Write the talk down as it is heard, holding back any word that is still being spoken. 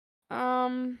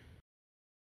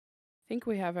think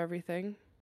we have everything.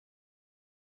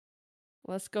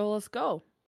 Let's go. All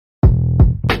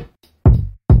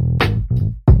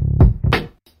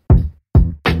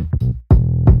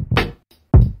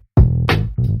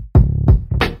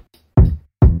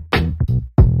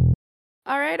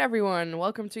right, everyone.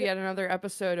 Welcome to yet another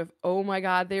episode of Oh My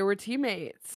God, They Were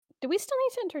Teammates. Do we still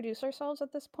need to introduce ourselves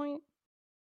at this point?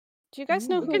 Do you guys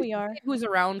know who we are? Who's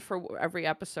around for every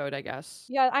episode, I guess.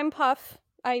 Yeah, I'm Puff.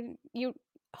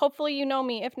 Hopefully you know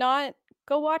me. If not,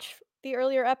 go watch the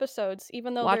earlier episodes,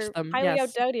 even though they're highly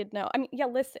outdated now. I mean, yeah,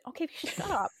 listen. Okay,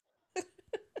 shut up.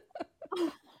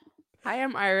 Hi,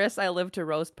 I'm Iris. I live to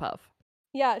roast Puff.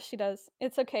 Yeah, she does.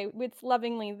 It's okay. It's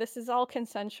lovingly. This is all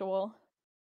consensual.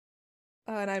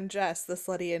 And I'm Jess, the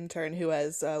slutty intern who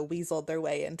has weaseled their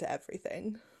way into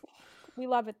everything. We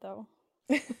love it, though.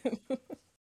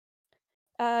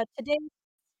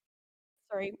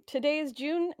 Today is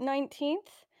June 19th.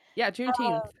 Yeah,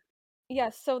 Juneteenth.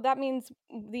 Yes, so that means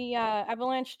the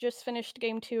Avalanche just finished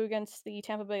Game 2 against the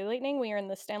Tampa Bay Lightning. We are in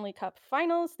the Stanley Cup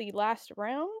Finals, the last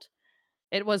round.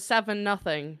 It was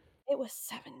 7-0. It was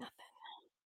 7-0.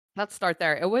 Let's start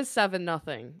there. It was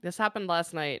 7-0. This happened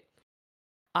last night.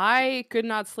 I could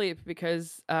not sleep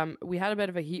because we had a bit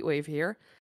of a heat wave here.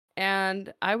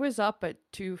 And I was up at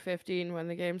 2:15 when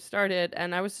the game started,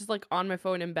 and I was just like on my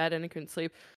phone in bed and I couldn't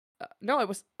sleep. No, I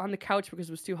was on the couch because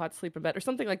it was too hot to sleep in bed or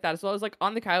something like that. So I was like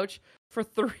on the couch for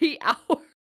 3 hours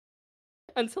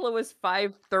until it was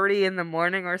 5:30 in the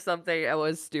morning or something. It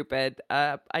was stupid.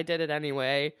 I did it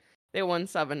anyway. They won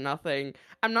 7-0.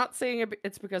 I'm not saying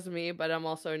it's because of me, but I'm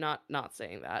also not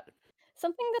saying that.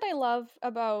 Something that I love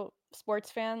about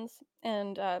sports fans,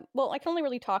 and I can only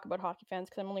really talk about hockey fans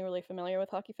because I'm only really familiar with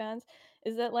hockey fans,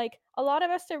 is that like a lot of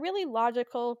us are really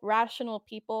logical, rational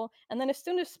people, and then as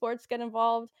soon as sports get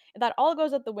involved, that all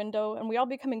goes out the window, and we all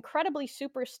become incredibly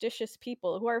superstitious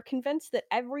people who are convinced that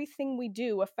everything we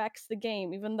do affects the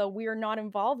game, even though we are not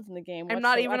involved in the game I'm whatsoever.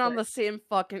 not even on the same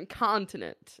fucking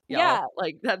continent. Yeah.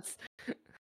 Like that's...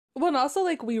 Well, and also,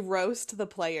 like, we roast the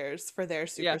players for their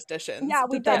superstitions. Yeah,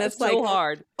 we but then do. it's like, so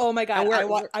hard. Oh my god,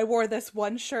 I wore this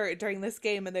one shirt during this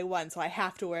game and they won, so I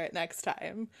have to wear it next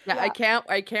time. Yeah, I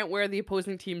can't wear the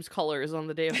opposing team's colors on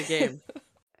the day of the game.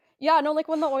 Yeah, no, like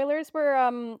when the Oilers were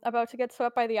about to get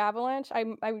swept by the Avalanche, I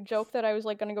joked that I was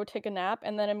like gonna go take a nap,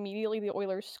 and then immediately the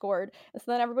Oilers scored, and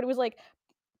so then everybody was like,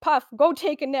 Puff, go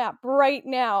take a nap right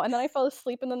now. And then I fell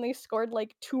asleep, and then they scored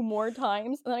like 2 more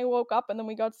times, and then I woke up, and then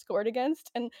we got scored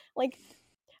against, and like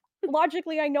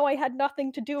logically I know I had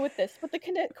nothing to do with this, but the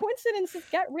coincidences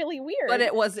get really weird. But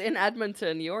it was in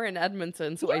Edmonton. You're in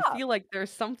Edmonton, so Yeah. I feel like there's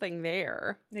something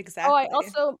there. Exactly.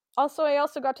 Oh, I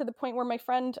also got to the point where my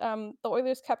friend, the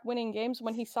Oilers kept winning games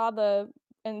when he saw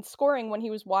and scoring when he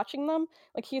was watching them,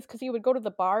 like because he would go to the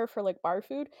bar for like bar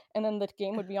food, and then the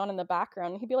game would be on in the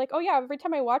background, and he'd be like, oh yeah, every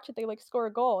time I watch it they like score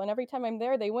a goal, and every time I'm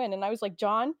there they win. And I was like,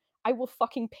 John, I will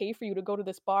fucking pay for you to go to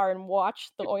this bar and watch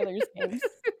the Oilers games.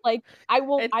 Like we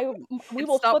will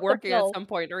stop foot working the bill. at some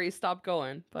point, or he stopped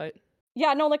going. But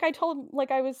yeah, no, like I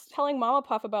was telling Mama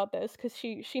Puff about this because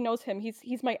she knows him.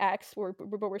 He's my ex. But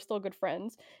we're still good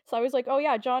friends. So I was like, oh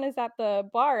yeah, John is at the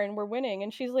bar and we're winning,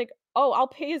 and she's like, oh, I'll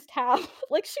pay his tab.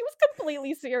 Like she was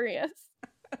completely serious.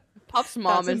 Puff's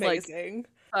mom is amazing.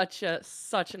 Like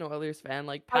such an Oilers fan,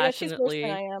 like passionately. Oh,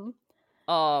 yeah, she's worse than I am.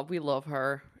 Oh, we love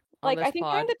her. Like I think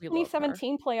during the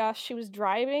 2017 playoffs, she was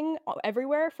driving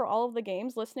everywhere for all of the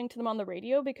games, listening to them on the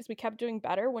radio because we kept doing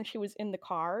better when she was in the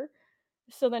car.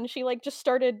 So then she like just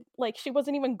started, like she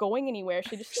wasn't even going anywhere.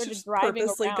 She just started driving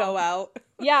purposely around. Go out.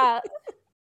 Yeah.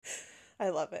 I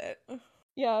love it.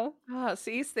 Yeah.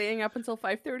 See, staying up until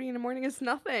 5:30 in the morning is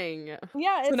nothing.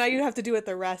 Yeah. So now you have to do it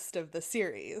the rest of the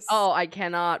series. Oh, I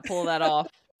cannot pull that off.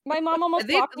 My mom almost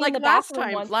locked me in the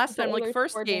bathroom once. Last time, like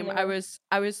first game, I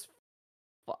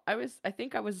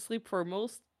think I was asleep for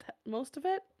most of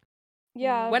it.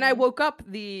 Yeah. When I woke up,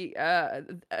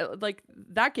 like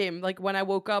that game, like when I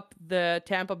woke up, the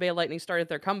Tampa Bay Lightning started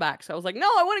their comeback. So I was like,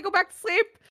 no, I want to go back to sleep.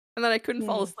 And then I couldn't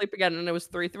fall asleep again, and it was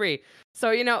 3-3.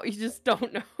 So, you just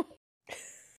don't know.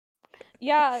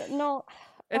 Yeah, no.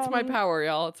 It's my power,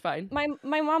 y'all. It's fine.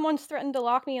 My mom once threatened to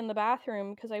lock me in the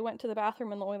bathroom because I went to the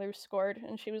bathroom and the Oilers scored,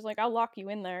 and she was like, I'll lock you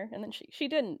in there. And then she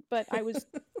didn't, but I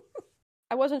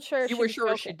wasn't sure if you were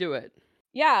sure she'd do it.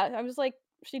 Yeah, I was like,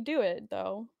 she'd do it,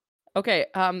 though. Okay,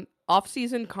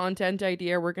 off-season content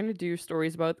idea. We're going to do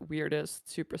stories about the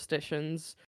weirdest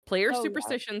superstitions, player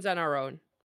superstitions, and our own.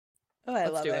 Oh, I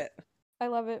love it. I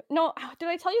love it. No, did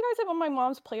I tell you guys about my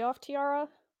mom's playoff tiara?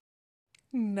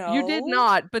 No. You did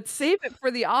not, but save it for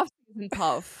the off-season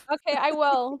Puff. Okay, I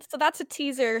will. So that's a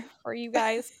teaser for you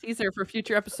guys. Teaser for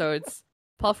future episodes.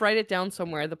 Puff, write it down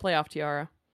somewhere, the playoff tiara.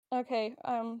 Okay.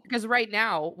 Because right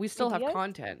now, we still have Ideas?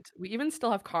 content. We even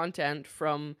still have content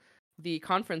from the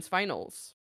conference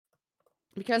finals.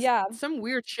 Because Yeah. some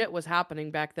weird shit was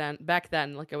happening back then.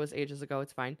 Like it was ages ago,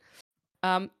 it's fine.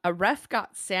 A ref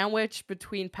got sandwiched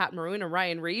between Pat Maroon and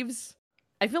Ryan Reeves.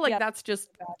 I feel like Yeah, that's just,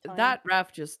 bad time. that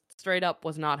ref just straight up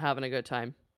was not having a good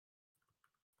time.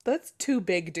 That's two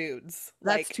big dudes.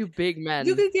 That's Like, two big men.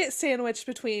 you could get sandwiched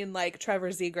between like Trevor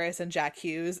Zegras and Jack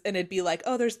Hughes, and it'd be like,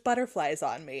 oh, there's butterflies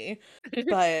on me.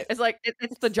 But It's like,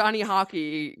 it's the Johnny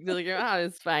Hockey. You're like,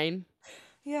 it's fine.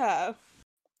 yeah.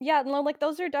 Yeah, no, like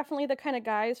those are definitely the kind of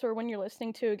guys where when you're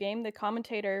listening to a game, the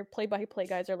commentator, play-by-play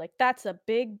guys are like, "That's a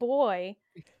big boy."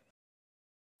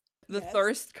 The Yes.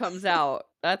 thirst comes out.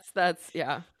 That's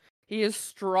yeah. He is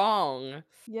strong.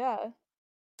 Yeah,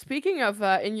 Speaking of big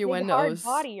hard innuendos,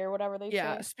 body or whatever they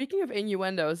yeah. say. Speaking of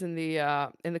innuendos in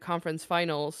the conference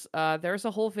finals, there's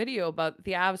a whole video about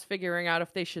the Avs figuring out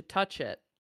if they should touch it.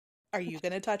 Are you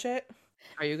gonna touch it?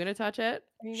 Are you gonna touch it?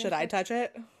 Are you Should gonna I touch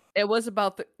it? It was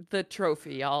about the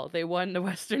trophy, y'all. They won the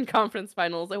Western Conference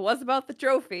Finals. It was about the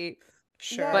trophy,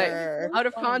 Yeah, but Sure. out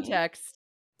of funny. context,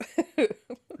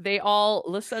 they all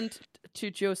listened to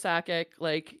Joe Sakic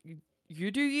like,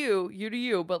 you do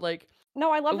you, but like,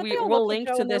 No, I love that they all we'll look at link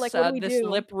Joe to and they're this like, "What do we this do?"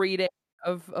 lip reading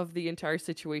of the entire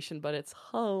situation, but it's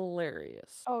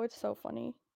hilarious. Oh, it's so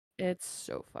funny. It's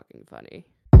so fucking funny.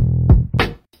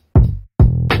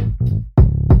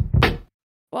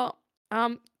 Well,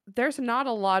 there's not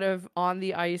a lot of on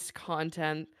the ice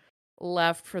content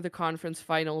left for the conference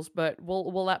finals, but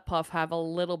we'll let Puff have a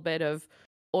little bit of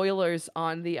Oilers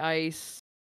on the ice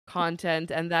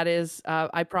content, and that is,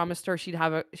 I promised her she'd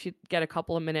get a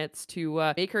couple of minutes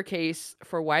to make her case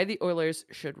for why the Oilers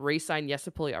should re-sign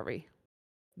Jesse Puljujärvi.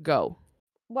 Go.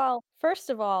 Well, first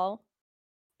of all,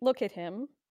 look at him.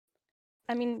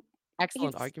 I mean,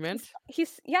 Excellent argument.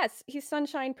 he's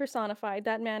sunshine personified.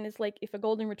 That man is like if a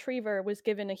golden retriever was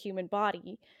given a human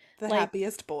body. The Like,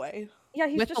 happiest boy. yeah,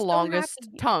 he's With just the so longest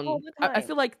happy all tongue. the I time.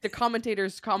 feel like the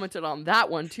commentators commented on that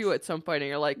one too at some point, and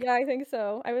you're like, Yeah, I think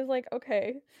so. I was like,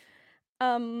 okay.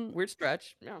 weird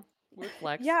stretch. Yeah. Weird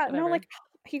flex. Yeah, no, Whatever. like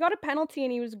he got a penalty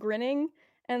and he was grinning,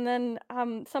 and then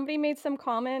somebody made some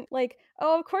comment like,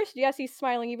 "Oh, of course Jesse's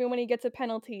smiling even when he gets a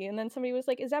penalty." And then somebody was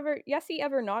like, "Is Jesse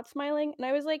ever not smiling?" And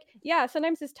I was like, "Yeah,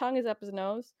 sometimes his tongue is up his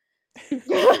nose."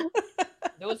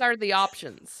 Those are the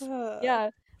options.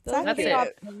 Yeah, those are That's the it.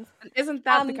 options. And isn't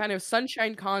that the Um, kind of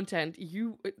sunshine content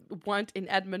you want in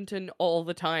Edmonton all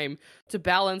the time to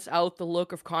balance out the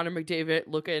look of Connor McDavid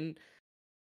looking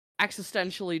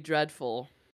existentially dreadful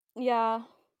yeah,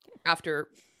 after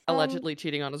allegedly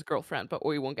cheating on his girlfriend, but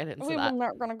we won't get into we're that.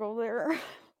 not gonna go there.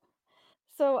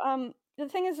 So, the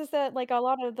thing is that, like, a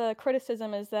lot of the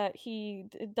criticism is that he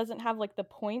doesn't have, like, the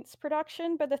points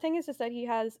production, but the thing is that he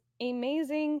has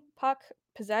amazing puck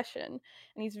possession,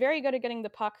 and he's very good at getting the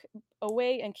puck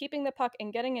away and keeping the puck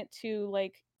and getting it to,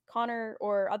 like, Connor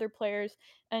or other players,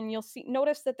 and you'll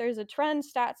notice that there's a trend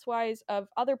stats-wise of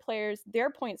other players, their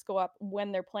points go up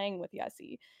when they're playing with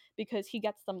Yessi because he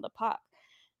gets them the puck.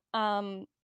 Um,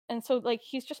 and so, like,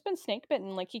 he's just been snake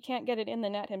bitten. Like, he can't get it in the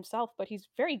net himself, but he's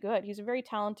very good. He's a very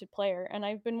talented player. And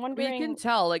I've been I mean, you can wondering.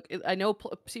 tell, like, I know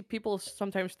people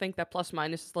sometimes think that plus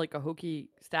minus is like a hokey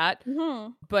stat,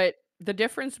 Mhm. but the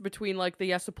difference between like the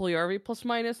Jesse Puljujärvi plus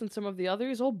minus and some of the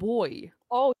others, oh boy.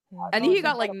 Oh, And no, he it's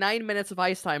got like incredible. 9 minutes of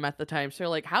ice time at the time. So you're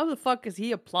like, how the fuck is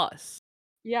he a plus?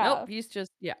 Yeah. Nope, he's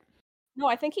just, yeah. No,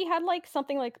 I think he had like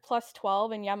something like plus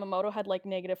 12, and Yamamoto had like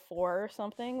 -4 or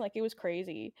something. Like, it was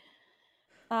crazy.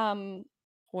 Um,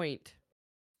 Point.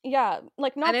 Yeah,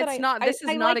 like, And not that it's not, I this is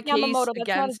I not like a case Yamamoto, that's not a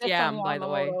against diss on Yam, by the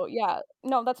way. Yamamoto, yeah.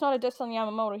 No, that's not a diss on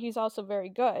Yamamoto, he's also very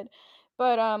good.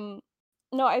 But,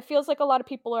 no, it feels like a lot of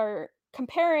people are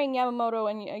comparing Yamamoto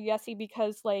and Yessi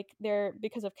because, like,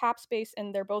 because of cap space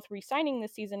and they're both re-signing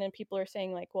this season, and people are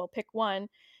saying, like, "Well, pick one,"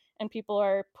 and people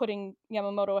are putting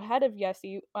Yamamoto ahead of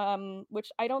Yessi, which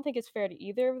I don't think is fair to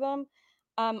either of them.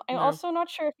 I'm No. also not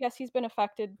sure if Yessi's been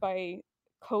affected by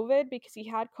COVID because he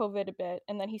had COVID a bit,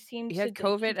 and then he seemed He to had he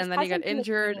COVID just and then he got hasn't been the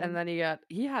injured and same. then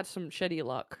he had some shitty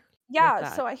luck with Yeah,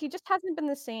 that. so he just hasn't been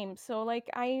the same. So, like,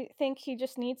 I think he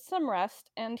just needs some rest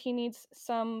and he needs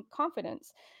some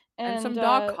confidence. And And some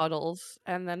dog cuddles,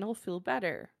 and then he'll feel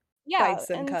better. yeah,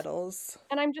 Bison cuddles.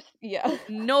 and I'm just yeah.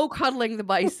 No cuddling the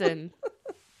bison.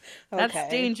 That's Okay.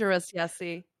 dangerous,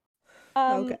 Yessi.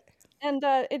 Um Okay. and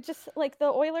it just like the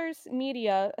Oilers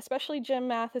media, especially Jim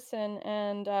Matheson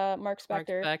and Mark Mark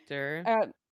Spector, Spector. uh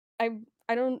I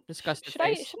I don't Disgusted should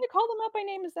I face. call them out by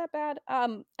name? Is that bad?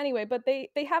 Anyway, but they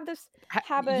have this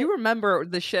habit. You remember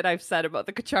the shit I've said about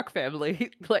the Kachuk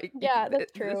family. Like, Yeah,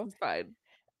 that's this true. is fine.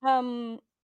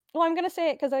 Well, I'm gonna say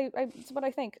it because it's what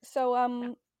I think.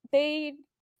 So, they,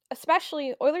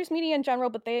 especially Oilers media in general,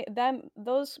 but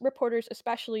those reporters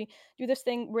especially do this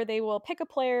thing where they will pick a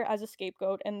player as a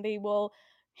scapegoat and they will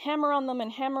hammer on them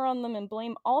and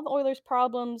blame all the Oilers'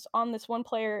 problems on this one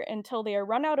player until they are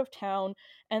run out of town,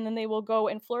 and then they will go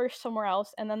and flourish somewhere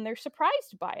else, and then they're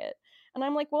surprised by it. And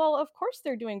I'm like, well, of course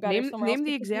they're doing better somewhere else Name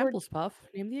the because you were. examples, Puff.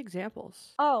 Name the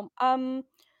examples. Oh,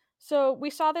 so we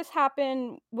saw this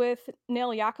happen with Nail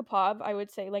Yakupov, I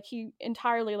would say, like, he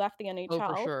entirely left the Oh, for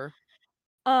NHL. sure.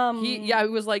 Um,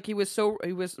 He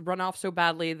was run off so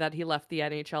badly that he left the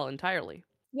NHL entirely.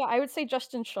 yeah, I would say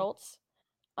Justin Schultz.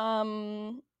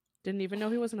 Um, Didn't even know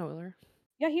he was an Oiler.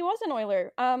 yeah, he was an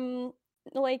Oiler.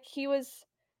 Like, he was.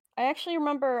 I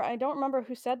don't remember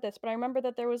who said this, but I remember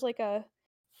that there was, like, a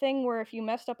thing where if you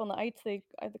messed up on the ice, they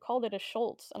called it a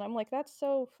Schultz, and I'm like, "That's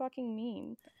so fucking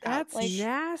mean." That's Like, Ouch.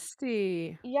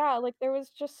 nasty. yeah, like, there was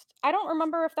just I don't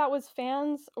remember if that was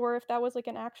fans or if that was, like,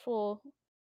 an actual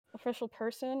official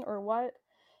person or what.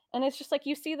 And it's just like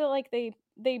you see that like they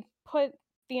put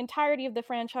the entirety of the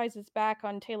franchises back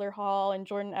on Taylor Hall and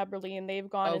Jordan Eberle, and they've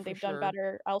gone Oh, and for they've done sure.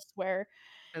 better elsewhere.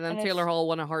 And then And Taylor it's Hall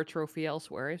won a Hart Trophy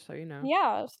elsewhere, so you know.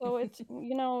 yeah, so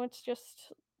it's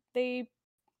just they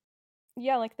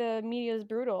yeah, like the media is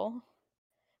brutal,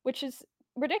 which is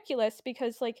ridiculous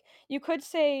because like you could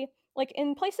say like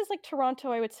in places like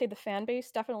Toronto, I would say the fan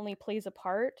base definitely plays a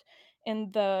part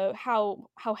in the how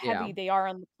Yeah. heavy they are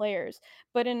on the players.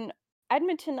 But in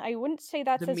Edmonton, I wouldn't say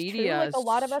that's The as true. media Like is a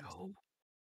lot of us so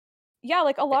yeah,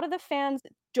 like a it, lot of the fans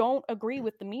don't agree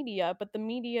with the media, but the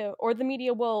media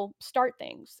will start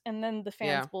things and then the fans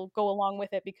yeah. will go along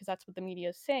with it because that's what the media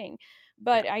is saying.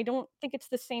 Yeah. But I don't think it's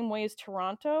the same way as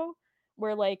Toronto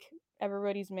where like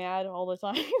everybody's mad all the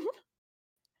time.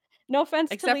 No offense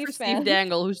to Except for Leafs Steve fans.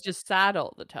 Dangle, who's just sad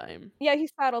all the time. Yeah,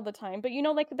 he's sad all the time, but,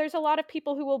 like, there's a lot of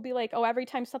people who will be like, "Oh, every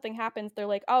time something happens, they're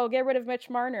like, 'Oh, get rid of Mitch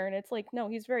Marner,' and it's like, no,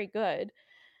 he's very good."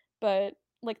 But,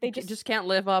 like, they just Just can't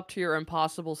live up to your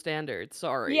impossible standards.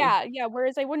 Sorry. yeah, yeah,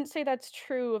 whereas I wouldn't say that's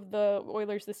true of the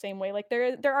Oilers the same way, like,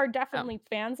 there are Yeah. definitely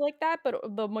fans like that, but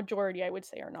the majority, I would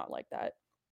say, are not like that.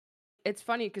 It's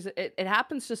funny because it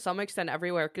happens to some extent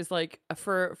everywhere. Because like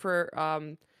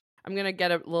I'm gonna get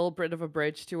a little bit of a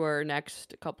bridge to our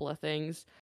next couple of things.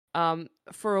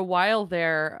 For a while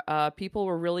there, people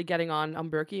were really getting on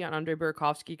Berkey, on Andrei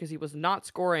Burakovsky, because he was not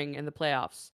scoring in the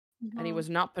playoffs, and he Mhm.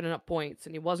 was not putting up points,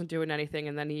 and he wasn't doing anything.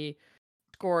 And then he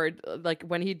scored, like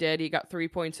when he did, he got 3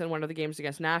 points in one of the games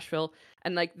against Nashville,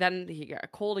 and like then he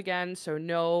got cold again, so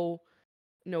no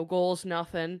goals,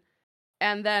 nothing.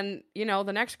 And then, the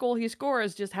next goal he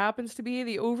scores just happens to be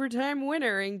the overtime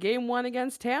winner in game 1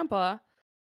 against Tampa.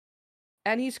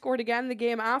 And he scored again the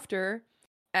game after.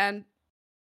 And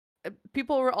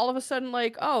people were all of a sudden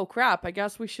like, oh crap, I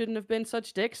guess we shouldn't have been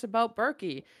such dicks about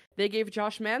Berkey. They gave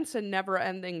Josh Manson never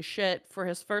ending shit for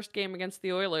his first game against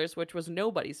the Oilers, which was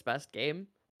nobody's best game.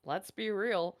 Let's be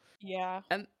real. Yeah.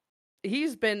 And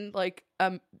he's been like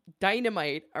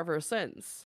dynamite ever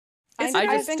since. It's I've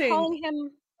I I've just been interesting. calling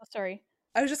him oh, sorry.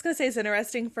 I was just gonna say it's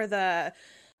interesting for the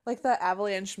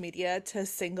Avalanche media to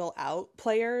single out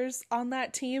players on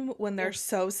that team when they're Yeah.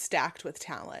 so stacked with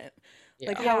talent.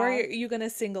 Like, Yeah. how are Yeah. you gonna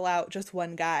single out just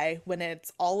one guy when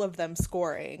it's all of them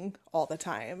scoring all the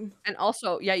time? And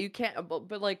also, yeah, you can't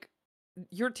but like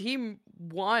your team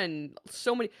won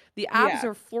so many. The Avs Yeah,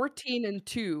 are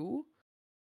 14-2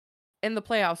 in the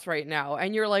playoffs right now,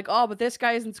 and you're like, "Oh, but this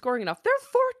guy isn't scoring enough." They're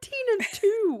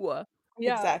 14-2.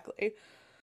 Yeah. exactly.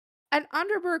 And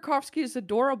Andrei Burakovsky is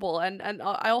adorable, and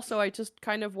I just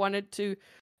kind of wanted to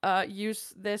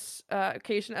use this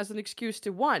occasion as an excuse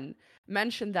to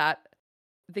mention that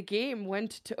the game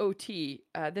went to OT.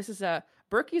 This is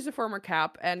Berkey's a former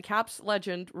Cap, and Caps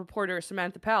legend reporter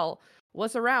Samantha Pell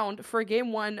was around for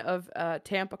game 1 of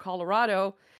Tampa,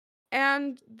 Colorado,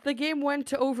 and the game went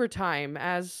to overtime,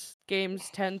 as games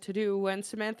tend to do when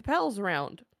Samantha Pell's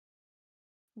around.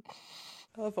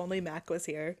 Oh, if only Mac was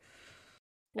here.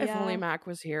 If only Yeah. Mac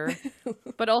was here.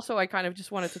 But also, I kind of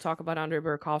just wanted to talk about Andrei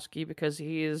Burakovsky because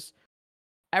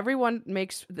everyone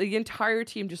makes the entire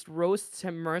team just roasts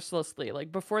him mercilessly.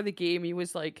 Like before the game, he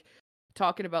was like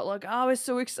talking about like, "Oh, I was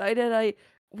so excited. I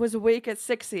was awake at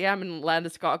 6 a.m." and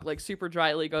Landeskog like super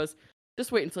dryly goes,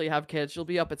 "Just wait until you have kids. You'll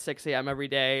be up at 6 a.m. every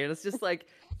day." And it's just like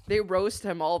they roast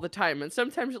him all the time. And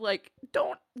sometimes you're like,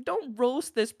 don't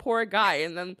roast this poor guy.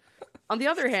 And then on the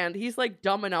other hand, he's like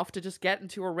dumb enough to just get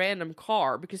into a random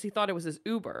car because he thought it was his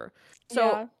Uber.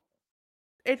 So Yeah.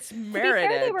 it's To be fair, they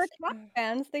merited. were Cap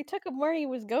fans. They took him where he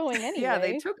was going Yeah,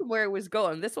 they anyway. took him where he was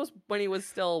going. This was when he was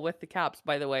still with the Caps,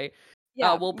 by the way.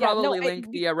 Yeah, We'll yeah, no, probably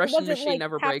link the it Russian wasn't machine like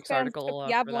never Caps breaks fans took article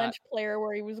the for that. Avalanche player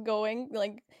where he was going,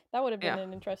 like, that would have been Yeah,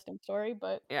 an interesting story,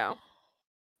 but yeah.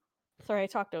 sorry, I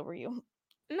talked over you.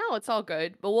 No, it's all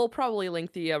good. But we'll probably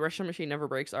link the Russian machine never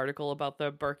breaks article about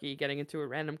the Berkey getting into a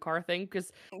random car thing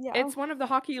because Yeah, it's one of the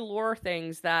hockey lore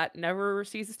things that never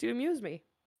ceases to amuse me,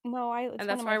 no, and it's one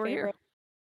that's of why my we're here. favorites.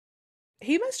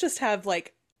 He must just have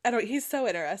like, I don't, he's so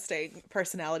interesting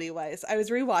personality wise. I was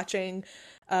rewatching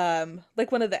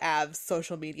like one of the Avs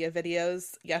social media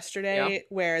videos Yeah. yesterday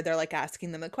where they're like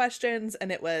asking them the questions,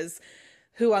 and it was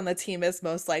who on the team is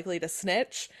most likely to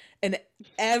snitch, and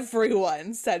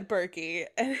everyone said Berkey,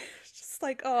 and it's just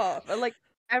like, oh, But like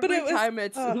but every it was time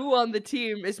it's who on the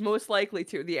team is most likely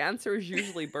to, the answer is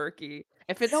usually Berkey.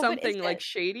 If it's No, but is something like it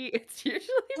shady, it's usually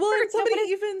well, and no, somebody but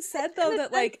Berkey. even it's said in though the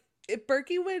that sense like if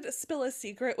Berkey would spill a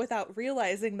secret without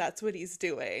realizing that's what he's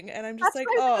doing, and I'm just that's like,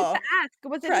 what I was about oh, to ask.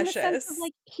 Was it in the sense of, precious.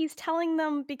 like, he's telling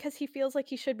them because he feels like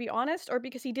he should be honest, or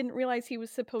because he didn't realize he was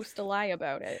supposed to lie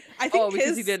about it? I think Oh,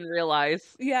 because he his didn't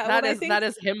realize. yeah, well, That I is think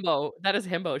himbo. That is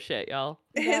himbo shit, y'all.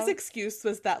 his Yeah, excuse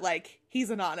was that like he's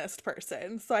an honest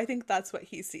person. So I think that's what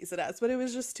he sees it as. But it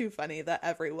was just too funny that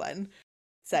everyone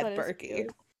that said is Berkey.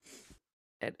 cute.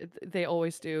 They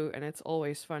always do, and it's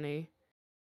always funny.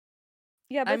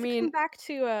 Yeah, I but to come mean, back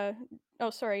to, oh,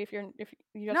 sorry, if you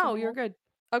got no, something you're else? good.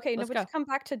 Okay, no, Let's but to go. come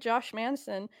back to Josh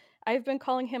Manson, I've been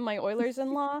calling him my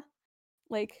Oilers-in-law.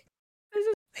 Like, This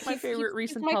is my he's favorite he's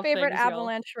recent my puff favorite things, y'all.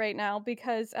 Avalanche right now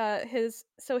because his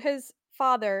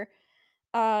father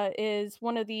is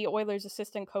one of the Oilers'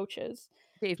 assistant coaches.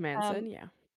 Dave Um, Manson, yeah.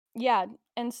 yeah,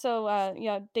 and so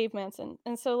yeah, Dave Manson.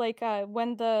 And so like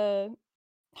when the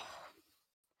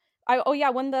I oh yeah,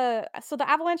 when the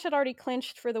Avalanche had already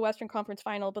clinched for the Western Conference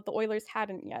Final, but the Oilers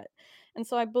hadn't yet. And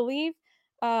so I believe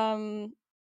um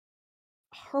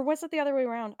or was it the other way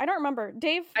around? I don't remember.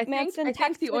 Dave I Manson think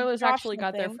the texted Oilers Josh actually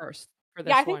got there something. first for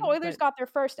Yeah, I this think the one, Oilers but got there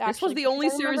first this was actually the because only I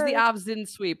series the remember Avs didn't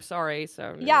sweep. Sorry,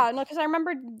 so yeah. yeah, no, because I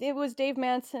remember it was Dave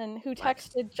Manson who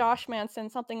texted Josh Manson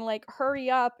something like, "Hurry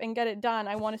up and get it done.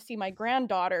 I want to see my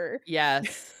granddaughter."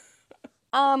 Yes.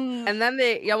 Um, And then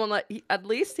well, at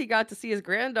least he got to see his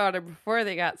granddaughter before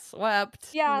they got swept.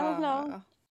 yeah, no, Nah.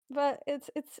 but it's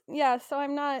yeah. So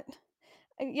I'm not.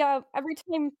 Yeah, every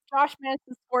time Josh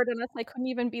Manson scored on us, I couldn't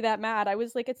even be that mad. I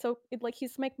was like, like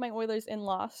he's like my Oilers in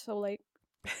law. So like,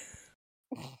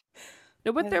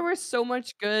 No, but And there was so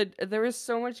much good,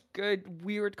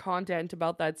 weird content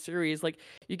about that series. Like,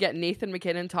 you get Nathan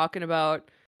McKinnon talking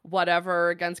about whatever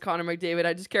against Connor McDavid.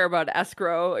 I just care about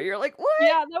escrow. You're like, what?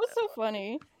 yeah, that was so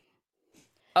funny.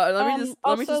 Let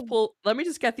Also, me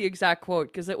just get the exact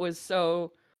quote because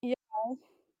yeah,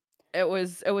 it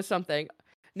was something.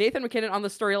 Nathan McKinnon on the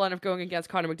storyline of going against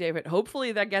Connor McDavid.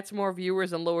 Hopefully that gets more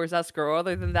viewers and lowers escrow.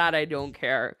 Other than that, I don't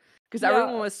care. Because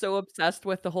everyone yeah, was so obsessed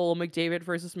with the whole McDavid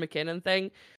versus McKinnon thing.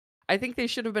 I think they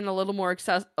should have been a little more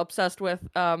obsessed with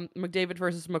McDavid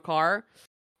versus Makar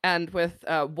and with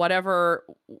whatever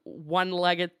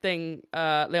one-legged thing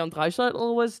Leon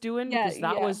Draisaitl was doing yeah, because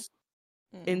that yeah. was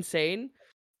mm. insane.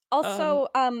 Um, Also,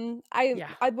 yeah.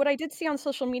 I what I did see on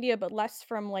social media, but less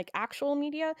from like actual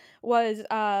media, was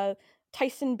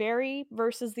Tyson Berry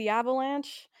versus the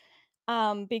Avalanche.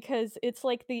 Because it's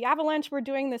like the Avalanche were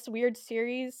doing this weird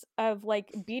series of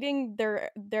like beating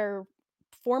their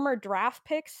former draft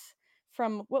picks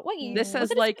from This was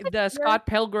is it a like specific the year? Scott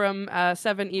Pilgrim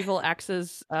Seven Evil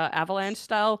X's Avalanche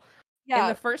style. In the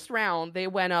Yeah, first round, they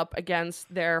went up against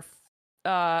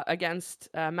against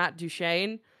Matt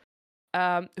Duchene,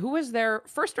 who was their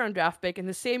first round draft pick. In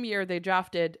the same year, they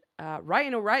drafted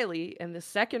Ryan O'Reilly in the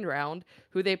second round,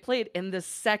 who they played in the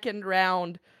second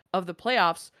round of the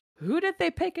playoffs. Who did they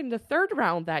pick in the third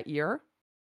round that year?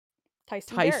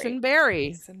 Tyson Berry. Tyson Berry.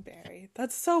 Jason Barry.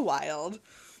 That's so wild.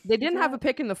 They didn't have Yeah, a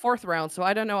pick in the fourth round, so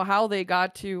I don't know how they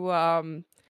got to and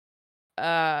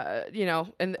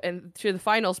to the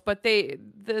finals, but the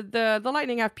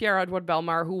Lightning have Pierre-Edouard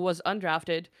Bellemare, who was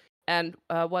undrafted and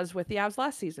was with the Avs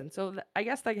last season, so I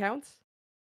guess that counts.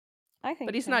 I think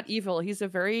But it he's not counts. evil. He's a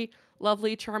very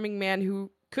lovely, charming man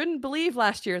who couldn't believe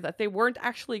last year that they weren't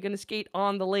actually going to skate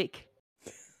on the lake.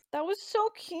 That was so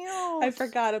I cute.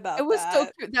 forgot It about was so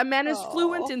that. cute. That man is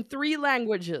fluent Oh. in 3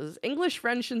 languages: English,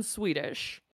 French, and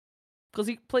Swedish. Because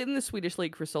he played in the Swedish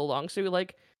league for so long, so he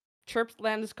like chirps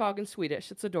Landeskog in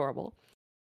Swedish. It's adorable.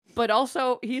 But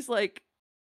also, he's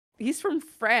from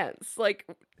France. Like,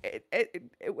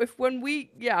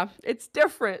 it's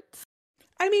different.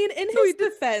 I mean, in So his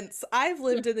defense, I've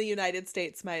lived in the United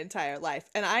States my entire life,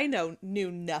 and I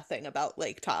knew nothing about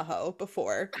Lake Tahoe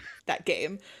before that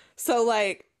game. So,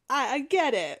 like, I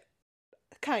get it,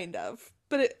 kind of.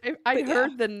 But I'd yeah.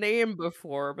 heard the name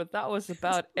before, but that was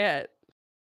about it.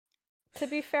 To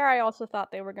be fair, I also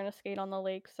thought they were gonna skate on the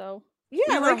lake, so Yeah,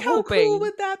 We were like how cool hoping.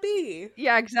 would that be?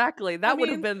 Yeah, exactly. That would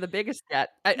have mean, been the biggest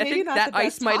get. I maybe think not that the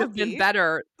ice best might have been hockey.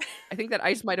 better. I think that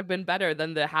ice might have been better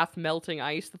than the half melting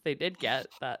ice that they did get.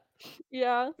 That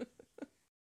yeah.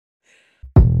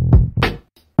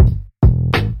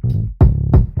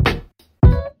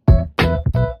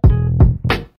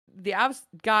 the Avs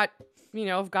got,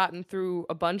 have gotten through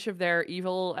a bunch of their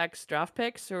evil X draft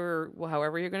picks, or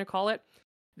however you're going to call it.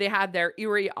 They had their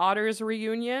Erie Otters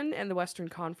reunion in the Western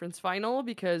Conference Final,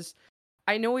 because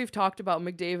I know we've talked about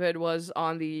McDavid was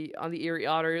on the Erie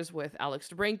Otters with Alex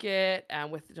DeBrincat and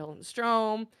with Dylan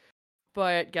Strome,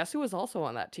 but guess who was also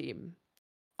on that team?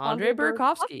 Andre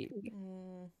Burakovsky.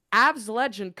 Avs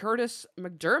legend Curtis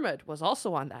McDermott was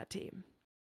also on that team.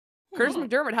 Curtis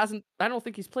McDermott I don't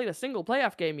think he's played a single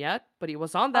playoff game yet, but he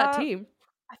was on that team.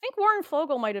 I think Warren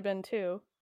Fogle might have been too.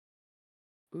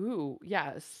 Ooh,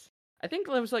 yes. I think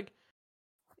it was like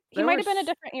he might have been a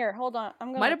different year. Hold on, I'm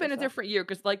gonna. Might have been a different year,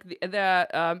 because like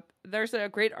there's a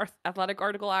great athletic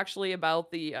article actually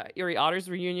about the Erie Otters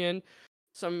reunion.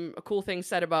 Some cool things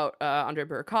said about Andre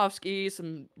Burakovsky.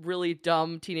 Some really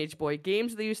dumb teenage boy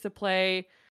games they used to play.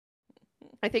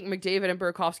 I think McDavid and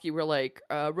Burakovsky were like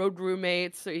road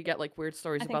roommates, so you get like weird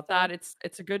stories about that.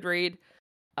 It's a good read.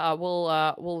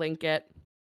 We'll link it.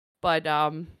 But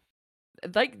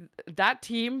like that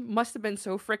team must have been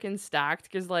so freaking stacked,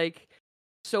 because like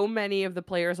so many of the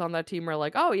players on that team are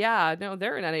like, oh yeah, no,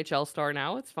 they're an NHL star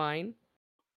now. It's fine.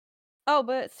 Oh,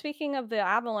 but speaking of the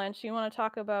Avalanche, you want to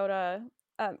talk about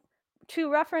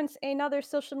to reference another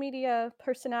social media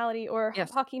personality or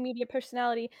Yes. hockey media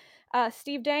personality,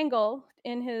 Steve Dangle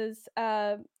in his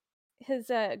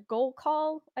goal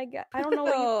call. I don't know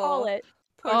what you call it.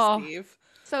 Poor Steve.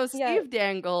 So Steve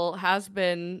Dangle has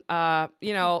been,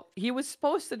 he was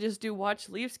supposed to just do watch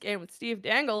Leafs game with Steve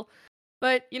Dangle,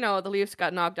 but, the Leafs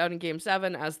got knocked out in Game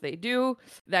 7, as they do.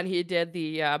 Then he did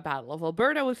the Battle of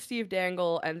Alberta with Steve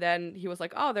Dangle, and then he was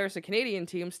like, oh, there's a Canadian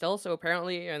team still, so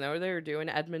apparently, they're doing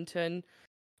Edmonton,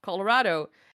 Colorado.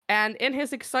 And in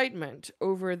his excitement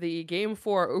over the Game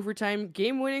 4 overtime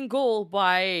game-winning goal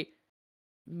by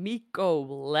Mikko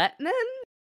Lehtinen?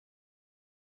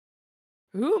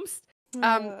 Whoops.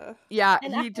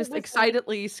 He just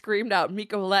excitedly screamed out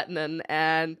Mikko Lehtinen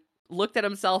and looked at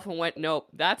himself and went, nope,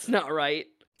 that's not right.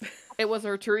 It was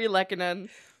Arturi Lehkonen.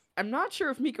 I'm not sure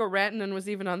if Mikko Rantanen was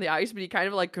even on the ice, but he kind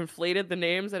of like conflated the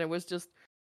names, and it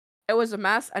was a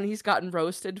mess, and he's gotten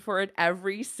roasted for it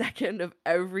every second of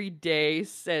every day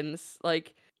since.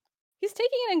 Like, he's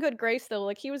taking it in good grace though.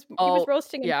 Like he was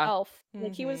roasting himself.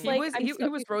 Like he was he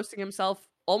was roasting himself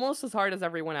almost as hard as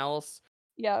everyone else.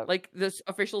 Yeah. Like this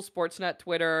official Sportsnet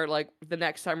Twitter, like the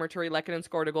next time Arturi Lehkonen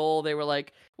scored a goal, they were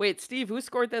like, wait, Steve, who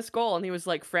scored this goal? And he was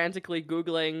like frantically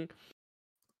Googling.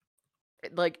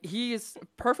 Like, he is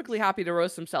perfectly happy to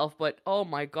roast himself, but oh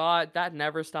my god, that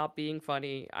never stopped being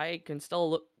funny. I can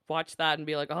still watch that and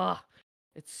be like, oh,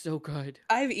 it's so good.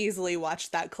 I've easily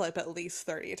watched that clip at least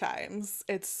 30 times.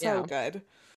 It's so good.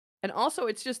 And also,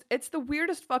 it's the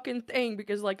weirdest fucking thing,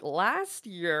 because like last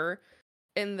year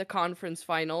in the conference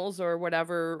finals, or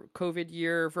whatever COVID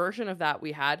year version of that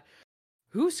we had,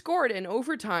 who scored in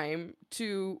overtime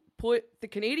to put the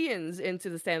Canadians into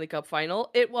the Stanley Cup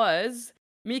final? It was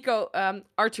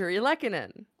Arturi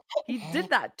Lehkonen. He did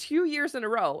that 2 years in a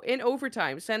row in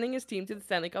overtime, sending his team to the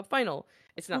Stanley Cup final.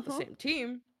 It's not the same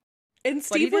team. And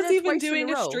Steve was even doing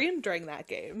a stream during that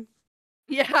game.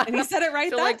 Yeah. And he said it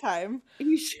right that time.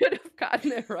 He should have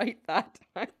gotten it right that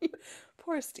time.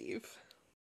 Poor Steve.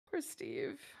 Poor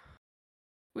Steve.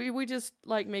 We just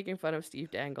like making fun of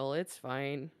Steve Dangle. It's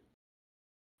fine.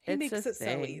 He makes it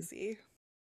so easy.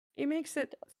 He makes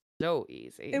it so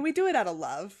easy. And we do it out of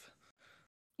love.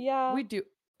 Yeah. We do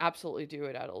absolutely do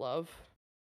it out of love.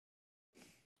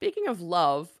 Speaking of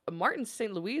love, Martin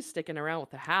St. Louis is sticking around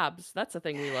with the Habs. That's a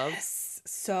thing we love.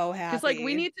 So happy. Because like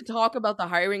we need to talk about the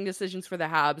hiring decisions for the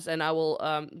Habs, and I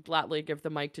will gladly give the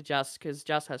mic to Jess, because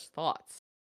Jess has thoughts.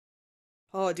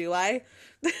 Oh, do I?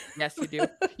 Yes, you do.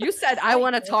 You said, I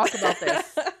want to talk about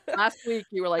this. Last week,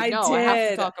 you were like, no, I have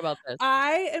to talk about this.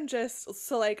 I am just,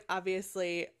 so like,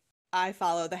 obviously, I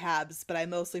follow the Habs, but I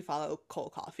mostly follow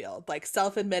Cole Caulfield. Like,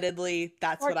 self-admittedly,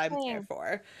 that's what I'm there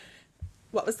for.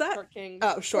 What was that? Short King.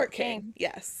 Oh, Short King.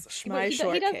 Yes. He does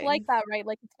like that, right?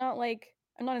 Like, it's not like,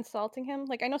 I'm not insulting him.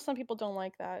 Like, I know some people don't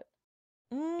like that.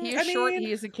 He is short,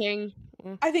 he is a king.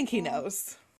 I think he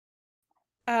knows.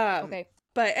 Okay.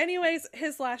 But anyways,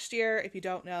 his last year, if you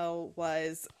don't know,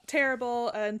 was terrible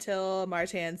until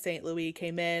Martin St. Louis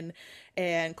came in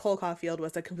and Cole Caulfield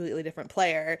was a completely different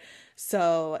player.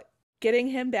 So getting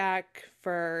him back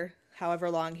for however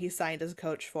long he signed as a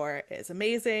coach for is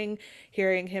amazing.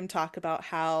 Hearing him talk about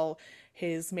how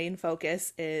his main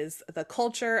focus is the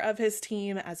culture of his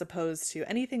team as opposed to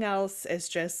anything else is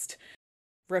just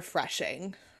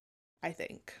refreshing, I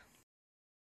think.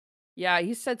 Yeah,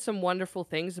 he said some wonderful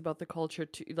things about the culture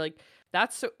too. Like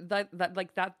that's so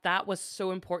that was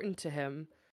so important to him.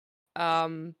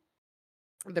 Um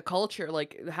the culture,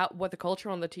 like how what the culture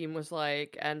on the team was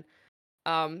like, and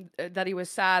that he was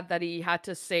sad that he had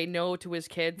to say no to his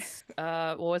kids.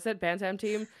 What was it? Bantam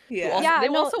team, who Yeah. also Yeah, they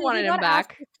no, also wanted him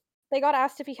back. they got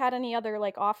asked if he had any other,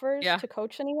 like, offers Yeah. to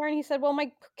coach anywhere, and he said, "Well, my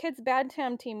kid's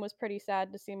Bantam team was pretty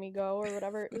sad to see me go," or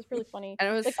whatever. It was really funny. And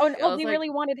it Like, was oh, and I was they like, really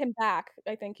wanted him back,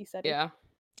 I think he said it. yeah.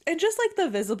 And just like the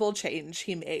visible change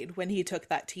he made when he took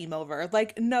that team over.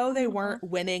 Like, no, they Mhm. weren't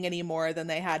winning any more than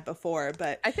they had before,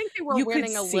 but I think they were you could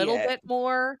winning a see little it. bit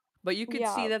more, but you could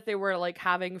see Yeah. that they were like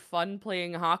having fun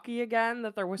playing hockey again,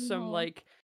 that there was some Mhm. like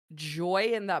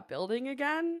joy in that building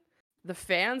again. The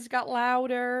fans got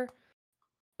louder.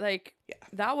 Like Yeah.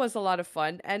 that was a lot of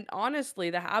fun. And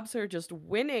honestly, the Habs are just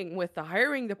winning with the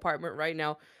hiring department right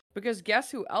now, because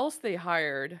guess who else they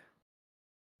hired?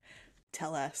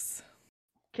 Tell us.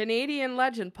 Canadian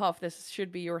legend Puff. This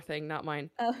should be your thing, not mine.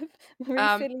 Uh, Um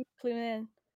Marie-Philippe Poulin.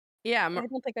 yeah, I don't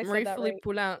think I said that Marie-Philippe right.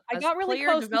 Poulin I as got really player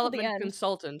close until the development end.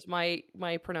 consultant.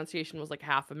 My pronunciation was like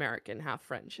half American, half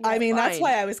French. I Yeah. mean, that's Fine.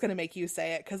 why I was going to make you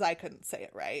say it because I couldn't say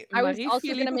it right. I was also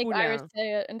gonna Marie-Philippe make Iris Poulin.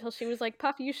 say it until she was like,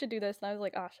 "Puffy, you should do this," and I was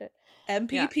like, "Ah, shit." Yeah.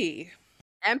 MPP.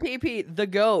 MPP, the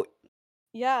GOAT.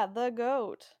 Yeah, the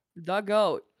GOAT. The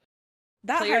GOAT.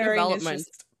 That Player hiring is development.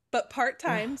 just, but part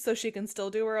time, so she can still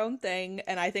do her own thing.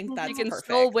 And I think Mhm. that's She can perfect.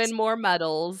 still win more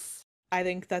medals. I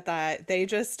think that they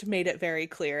just made it very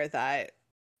clear that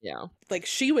Yeah. like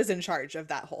she was in charge of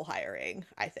that whole hiring,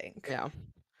 I think. Yeah.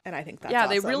 And I think that's Yeah, awesome.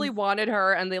 they really wanted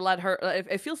her, and they let her.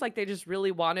 It feels like they just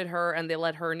really wanted her, and they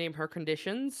let her name her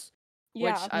conditions, which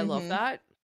Yeah. I love Mhm. that.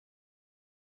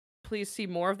 Please see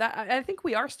more of that. I think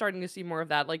we are starting to see more of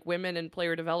that, like women in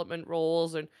player development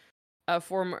roles, and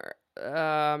former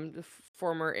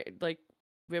like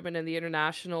women in the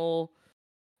international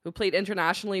who played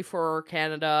internationally for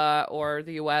Canada or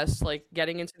the US, like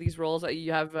getting into these roles.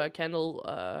 You have Kendall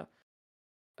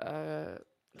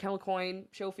Coyne,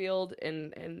 Schofield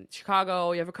in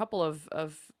Chicago. You have a couple of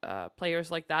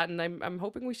players like that, and I'm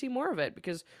hoping we see more of it,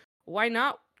 because why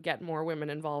not get more women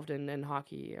involved in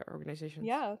hockey organizations?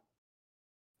 Yeah.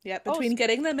 Yeah, Oh, between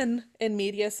getting them in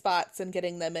media spots and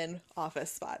getting them in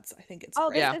office spots, I think it's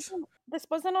oh, great. this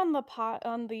wasn't on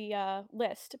the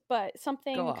list, but Go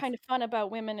something off. kind of fun about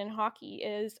women in hockey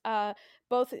is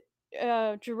both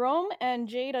Jerome and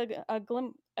Jade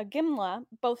Agimla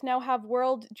both now have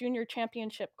World Junior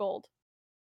Championship gold.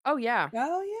 Oh yeah,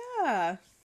 Oh yeah.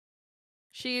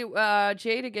 she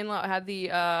Jade Aginlaut had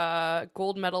the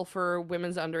gold medal for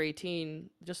women's under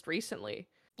 18 just recently.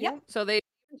 Yep, Yep. So they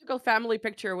took a family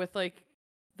picture with like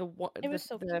it was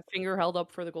so the cute. finger held up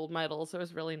for the gold medal. So it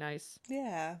was really nice.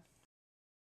 Yeah.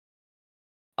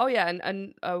 Oh yeah,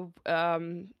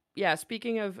 yeah.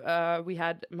 Speaking of, we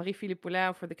had Marie-Philippe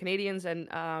Poulin for the Canadians,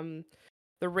 and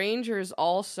the Rangers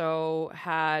also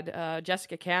had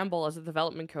Jessica Campbell as a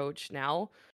development coach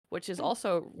now, which is Mm.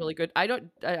 also really good.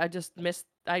 I just missed.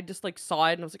 I just like saw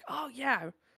it and I was like, oh yeah,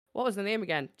 what was the name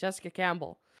again? Jessica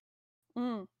Campbell.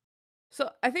 Mm. So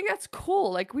I think that's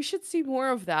cool. Like we should see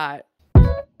more of that.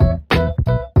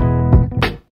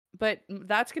 But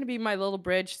that's gonna be my little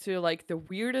bridge to like the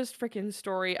weirdest freaking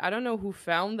story. I don't know who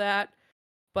found that,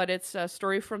 but it's a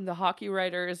story from the hockey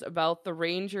writers about the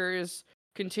Rangers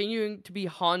continuing to be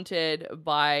haunted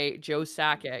by Joe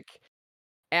Sakic.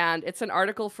 And it's an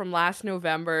article from last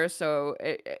November, so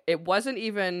it wasn't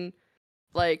even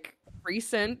like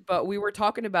recent, but we were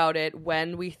talking about it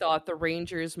when we thought the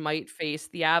Rangers might face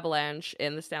the Avalanche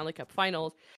in the Stanley Cup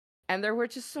Finals. And there were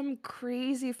just some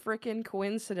crazy freaking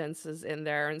coincidences in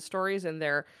there and stories in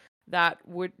there that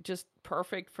would just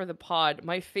perfect for the pod.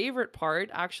 My favorite part,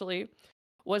 actually,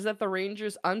 was that the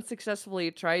Rangers unsuccessfully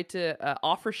tried to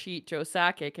offer sheet Joe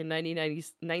Sakic in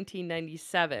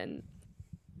 1997.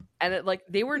 And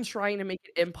they were trying to make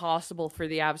it impossible for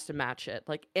the Avs to match it.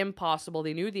 Like impossible.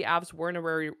 They knew the Avs weren't a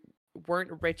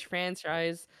rich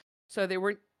franchise, so they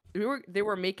were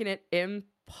making it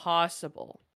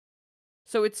impossible.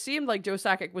 So it seemed like Joe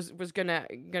Sakic was gonna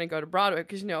go to Broadway,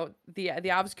 because the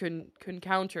Avs couldn't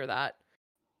counter that,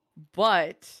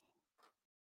 but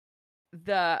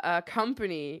the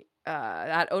company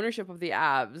that ownership of the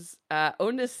Avs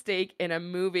owned a stake in a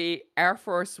movie, Air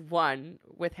Force One,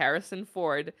 with Harrison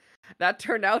Ford. That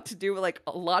turned out to do like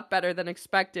a lot better than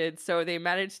expected. So they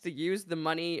managed to use the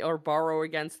money or borrow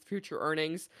against future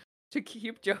earnings to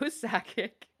keep Joe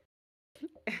Sakic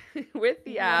with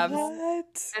the Avs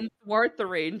What? and thwart the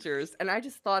Rangers. And I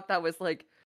just thought that was like,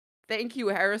 thank you,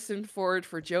 Harrison Ford,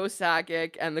 for Joe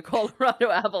Sakic and the Colorado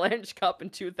Avalanche Cup in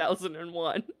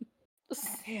 2001.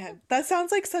 Man, that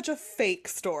sounds like such a fake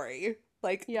story.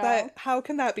 Like Yeah. that. How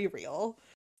can that be real?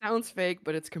 Sounds fake,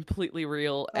 but it's completely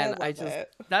real. And I love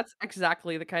it. that's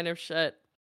exactly the kind of shit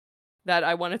that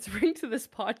I wanted to bring to this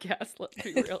podcast. Let's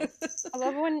be real. I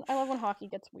love when hockey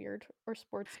gets weird or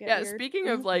sports get Yeah, weird. speaking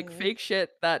of like Mhm. fake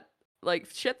shit that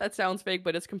sounds fake,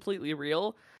 but it's completely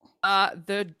real.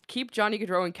 The Keep Johnny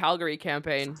Gaudreau in Calgary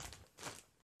campaign.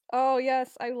 Oh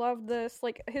yes, I love this.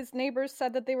 Like his neighbors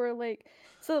said that they were like,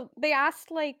 so they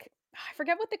asked like, I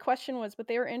forget what the question was, but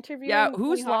they were interviewing Yeah, Johnny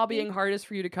who's Hockey. lobbying hardest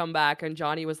for you to come back? And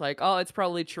Johnny was like, "Oh, it's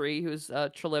probably Tree, who's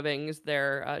Treliving's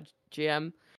their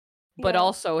GM." But Yeah.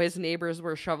 also, his neighbors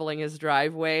were shoveling his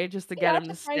driveway just to get Yeah,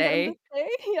 him to try and get him to stay.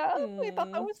 stay. Yeah, we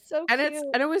thought that Mm. was so And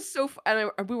cute. it was so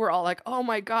and we were all like, "Oh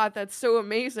my god, that's so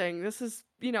amazing! This is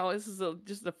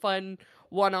just a fun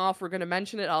one-off. We're gonna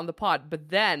mention it on the pod." But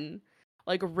then,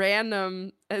 like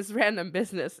random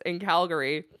business in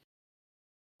Calgary,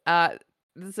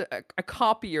 this is a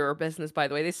copier business, by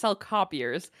the way. They sell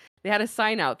copiers. They had a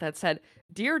sign out that said,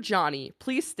 "Dear Johnny,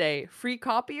 please stay. Free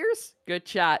copiers. Good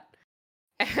chat."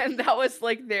 And that was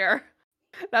like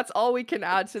that's all we can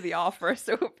add to the offer.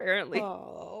 So apparently,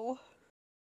 Oh.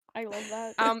 I love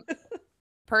that.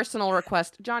 personal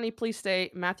request, Johnny, please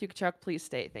stay. Matthew Kachuk, please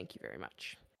stay. Thank you very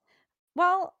much.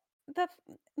 Well, the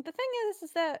thing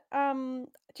is that do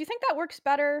you think that works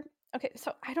better? Okay,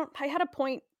 so I had a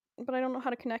point, but I don't know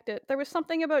how to connect it. There was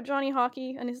something about Johnny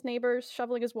Hockey and his neighbors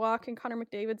shoveling his walk and Connor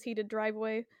McDavid's heated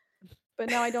driveway, but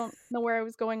now I don't know where I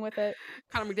was going with it.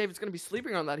 Connor McDavid's gonna be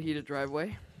sleeping on that heated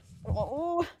driveway.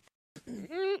 Oh,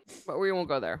 But we won't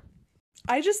go there.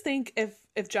 I just think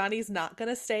if Johnny's not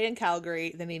gonna stay in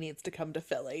Calgary, then he needs to come to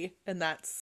Philly, and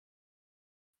that's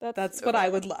what I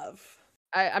would love.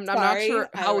 I'm not Sorry, sure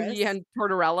how Iris. he and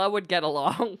Tortorella would get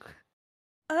along.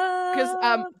 Because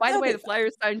by the way, the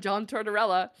Flyers signed John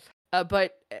Tortorella.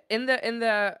 But in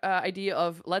the idea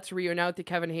of let's reunite the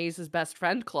Kevin Hayes' best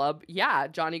friend club, yeah,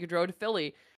 Johnny Gaudreau to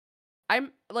Philly.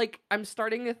 I'm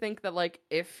starting to think that like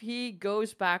if he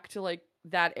goes back to like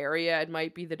that area, it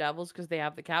might be the Devils because they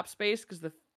have the cap space. Because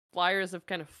the Flyers have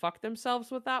kind of fucked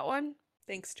themselves with that one.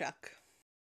 Thanks, Chuck.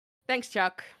 Thanks,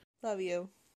 Chuck. Love you.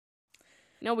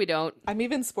 No, we don't. I'm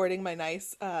even sporting my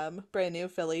nice brand new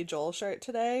Philly Joel shirt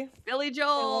today. Billy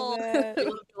Joel. I love it.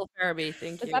 Love Joel Farabee.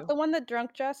 Thank Is you. that the one that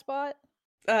Drunk Jess bought?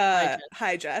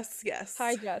 Hi Jess, yes.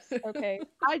 Hi Jess. Okay.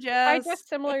 Hi, Hi Jess. Jess,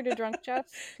 similar to Drunk Jess.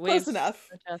 Close enough.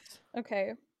 Jess.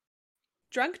 Okay.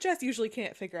 Drunk Jess usually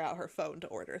can't figure out her phone to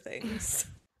order things.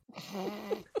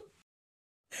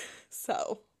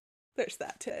 So there's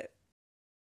that tip.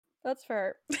 That's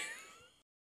fair.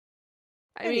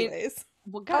 I mean, Anyways,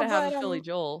 we'll gotta have but, a Philly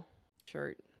Joel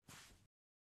shirt.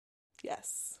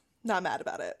 yes. Not mad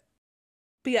about it.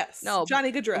 But yes, No,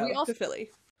 Johnny we Gaudreau also- to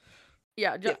Philly.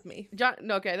 Yeah, Give me.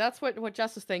 no, okay, that's what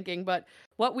Jess is thinking. But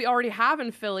what we already have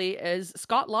in Philly is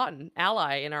Scott Lawton,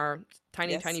 ally in our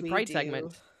tiny Yes, we Pride do.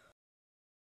 segment.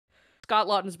 Scott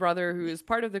Lawton's brother, who is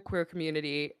part of the queer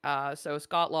community. So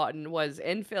Scott Lawton was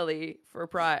in Philly for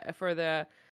the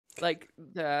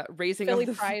raising Philly of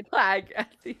the Pride. flag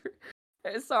at the.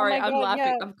 Sorry, my I'm God, laughing.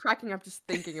 yeah. I'm cracking up just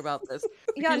thinking about this.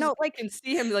 Yeah, no, like you can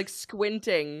see him like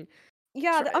squinting.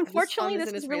 yeah, the unfortunately sun is this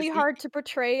in is his really face. hard to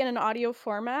portray in an audio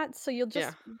format, so you'll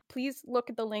just Yeah. please look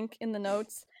at the link in the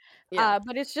notes. Yeah.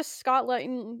 But it's just Scott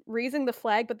Lawton raising the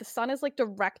flag, but the sun is like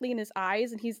directly in his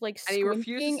eyes and he's like And he refuses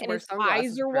squinting to and wear his sunglasses,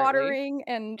 eyes are apparently. watering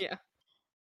and Yeah.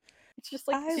 it's just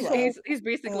like I so love- He's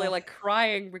basically Ugh. like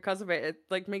crying because of it. It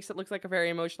like makes it look like a very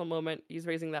emotional moment. He's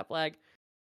raising that flag.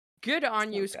 Good on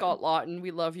So you, good. Scott Lawton.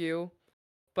 We love you.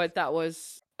 But that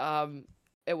was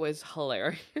it was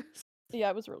hilarious. yeah,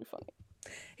 it was really funny.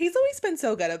 He's always been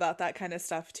so good about that kind of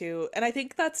stuff too. And I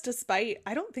think that's despite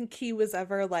I don't think he was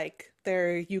ever like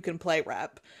their you can play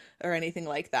rep or anything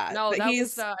like that. No, but that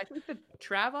he's was I think the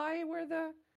Travi were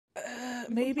the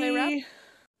maybe play rep?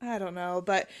 I don't know,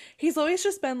 but he's always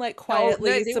just been like No,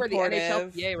 quietly they were the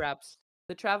supportive. NHLPA reps.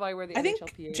 The Travi were the I think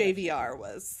NHLPA reps. JVR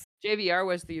was. JVR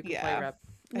was the you can play Yeah. rep.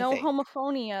 I No think.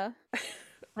 homophonia.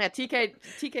 Yeah, TK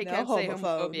No can't say homophones.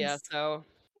 homophobia, so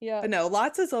Yeah. But no,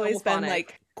 Lots has always been Homophonic.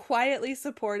 like quietly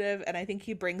supportive, and I think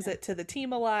he brings it to the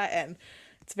team a lot, and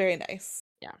it's very nice.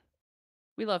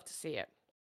 we love to see it.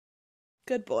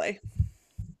 Good boy.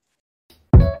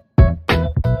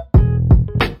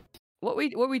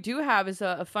 What we do have is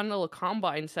a fun little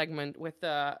combine segment with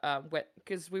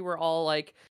because we were all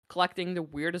like collecting the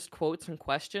weirdest quotes and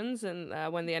questions, and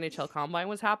when the NHL Combine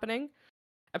was happening,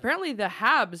 apparently the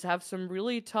Habs have some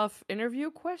really tough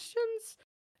interview questions.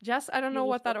 Jess, I don't know These are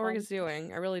what so that org fun. is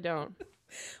doing. I really don't.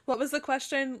 What was the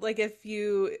question? Like, if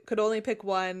you could only pick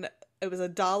one, it was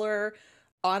 $1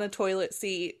 on a toilet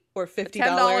seat, or $50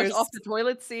 $10 off the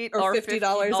toilet seat, or or $50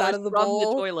 out of the from the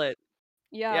bowl. toilet.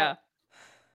 Yeah. Yeah.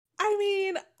 I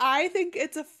mean, I think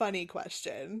it's a funny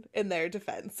question in their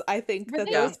defense. I think that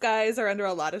Really? those guys are under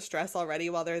a lot of stress already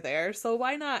while they're there, so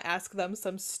why not ask them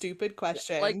some stupid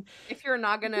question? Like, if you're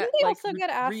not gonna Didn't they like also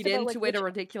get asked read about, into like, it a which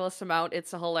ridiculous amount,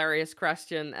 it's a hilarious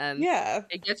question, and Yeah.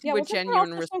 it gets Yeah, you a wasn't there genuine also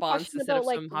some response question instead of about,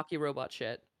 like, some hockey robot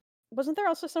shit. wasn't there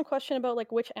also some question about,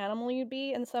 like, which animal you'd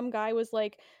be? And some guy was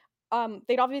like,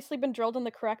 they'd obviously been drilled in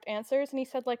the correct answers, and he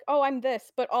said, like, "Oh, I'm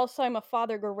this, but also I'm a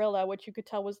father gorilla," which you could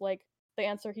tell was, like, the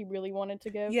answer he really wanted to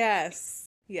give. Yes.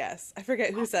 Yes. I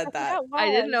forget who I said that. forgot I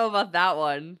didn't was. know about that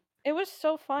one. It was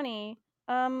so funny.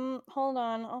 Hold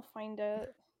on, I'll find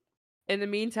it. In the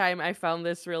meantime, I found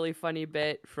this really funny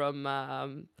bit from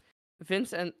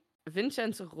Vincent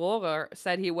Rohrer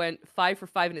said he went 5 for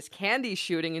 5 in his candy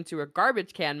shooting into a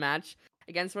garbage can match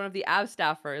against one of the Av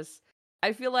staffers.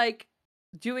 I feel like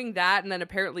doing that and then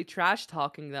apparently trash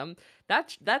talking them,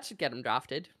 that should get him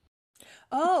drafted.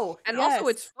 Oh, And yes. also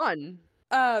it's fun.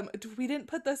 We didn't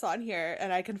put this on here,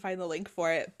 and I can find the link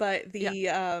for it, but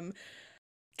the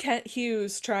Kent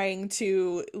Hughes trying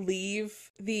to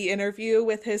leave the interview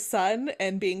with his son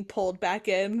and being pulled back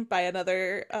in by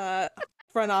another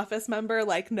front office member,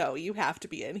 like, no, you have to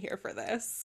be in here for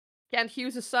this. Kent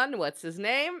Hughes' son, what's his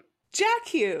name? Jack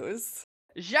Hughes.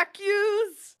 Jacques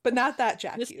Hughes! But not that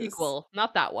Jack The Hughes. sequel,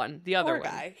 not that one, the other Poor one.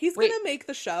 guy. He's Wait. gonna make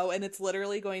the show, and it's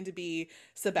literally going to be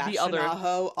Sebastian other-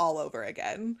 Aho all over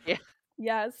again. Yeah.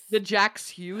 Yes. The Jax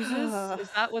Hugheses?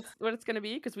 Is that what it's gonna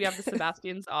be? Because we have the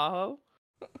Sebastian's Aho.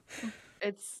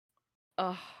 It's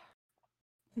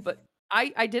but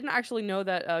I didn't actually know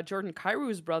that Jordan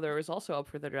Kyrie's brother is also up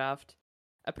for the draft.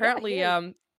 Apparently,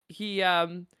 he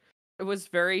was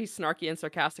very snarky and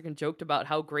sarcastic and joked about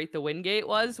how great the Wingate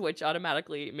was, which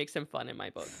automatically makes him fun in my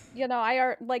book. You know,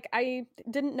 I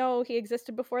didn't know he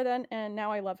existed before then, and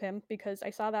now I love him because I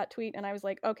saw that tweet and I was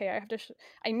like, okay, I have to.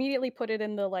 I immediately put it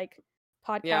in the like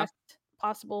podcast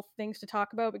possible things to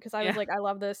talk about because I was like, I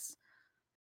love this.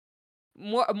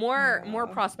 More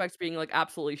prospects being like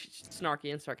absolutely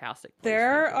snarky and sarcastic.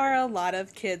 There are a lot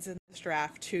of kids in this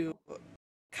draft who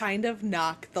kind of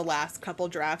knock the last couple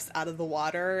drafts out of the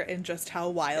water and just how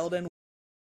wild and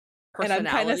I'm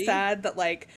kind of sad that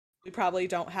like we probably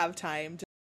don't have time to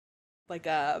like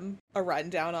a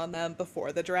rundown on them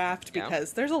before the draft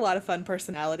because there's a lot of fun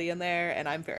personality in there, and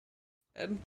I'm very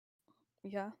excited.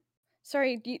 Yeah.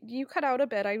 Sorry, you cut out a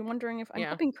bit. I'm wondering if I'm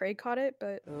hoping Craig caught it,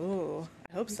 but oh,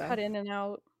 I hope so. Cut in and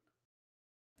out.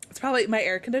 It's probably my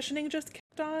air conditioning just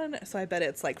kicked on, so I bet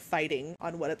it's like fighting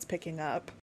on what it's picking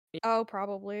up. Oh,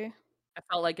 probably. I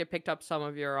felt like it picked up some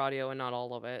of your audio and not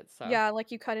all of it. So yeah,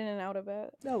 like you cut in and out a bit.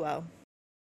 Oh well.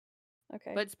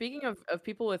 Okay. But speaking of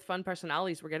people with fun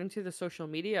personalities, we're getting to the social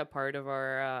media part of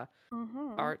our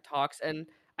talks, and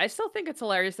I still think it's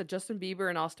hilarious that Justin Bieber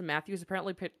and Austin Matthews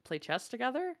apparently play chess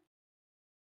together.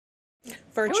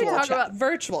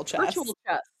 Virtual chess.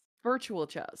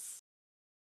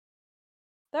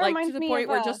 That like reminds to the me point of,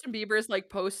 where Justin Bieber is like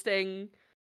posting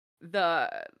the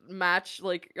match,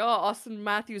 like, "Oh, Austin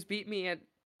Matthews beat me at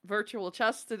virtual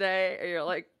chess today," and you're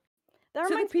like, that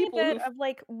reminds me a bit of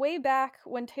like way back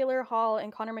when Taylor Hall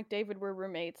and Connor McDavid were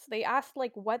roommates. They asked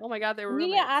like what. Oh my god, they were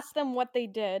media roommates. asked them what they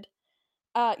did.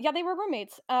 Yeah, they were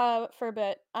roommates. For a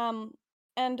bit. And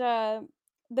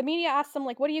the media asked them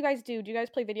like, "What do you guys do? Do you guys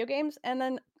play video games?" And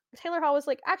then Taylor Hall was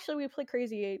like, "Actually, we play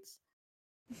Crazy Eights."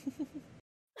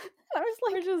 I was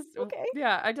like, okay.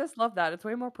 Yeah, I just love that. It's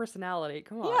way more personality.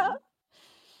 Come on. Yeah.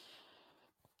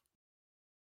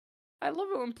 I love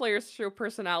it when players show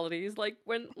personalities. Like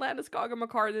when Landeskog and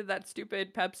Makar did that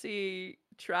stupid Pepsi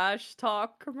trash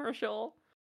talk commercial,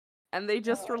 and they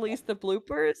just released the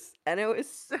bloopers, and it was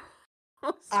so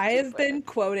I have been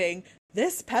quoting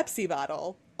this Pepsi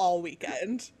bottle all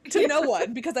weekend to no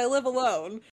one because I live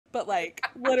alone. But like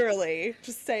literally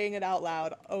just saying it out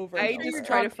loud over and over. I just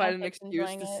try to find an excuse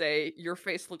to say your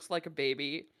face looks like a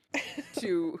baby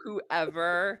to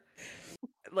whoever,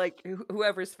 like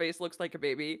whoever's face looks like a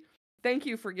baby. Thank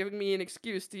you for giving me an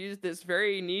excuse to use this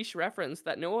very niche reference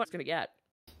that no one's gonna get.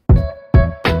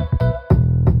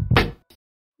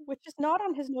 which is not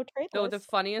on his no trade No, the list.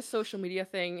 funniest social media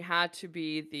thing had to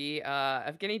be the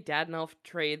Evgeny Dadonov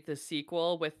trade, the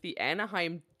sequel with the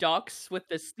Anaheim Ducks with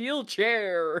the steel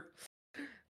chair.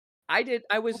 I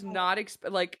was not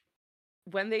like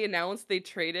when they announced they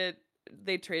traded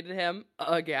him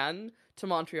again to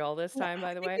Montreal this Yeah, time,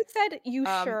 by I the think way. you said, "You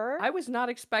sure?" I was not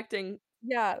expecting.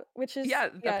 Yeah, which is Yeah, yeah,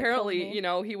 it kills apparently,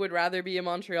 me. he would rather be in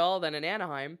Montreal than in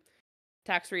Anaheim.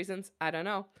 Tax reasons, I don't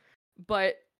know.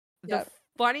 But the Yeah.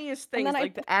 funniest And thing then is I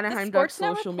like the the Anaheim Ducks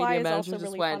Sportsnet social reply media is manager also just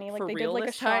really went funny, like, for they did, real like, a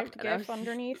this time, shocked and I gif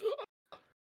underneath.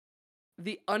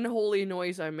 the unholy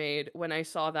noise I made when I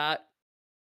saw that.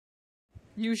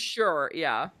 You sure?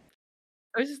 Yeah.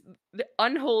 It was just the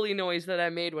unholy noise that I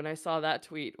made when I saw that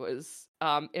tweet was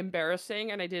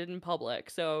embarrassing, and I did it in public.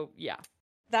 So yeah.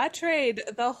 That trade,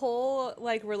 the whole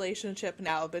like relationship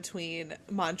now between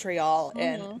Montreal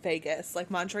and Mhm. Vegas, like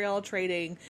Montreal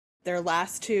trading their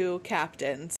last two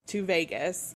captains to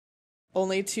Vegas,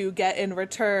 only to get in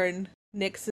return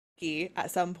Nick Suzuki at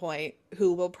some point,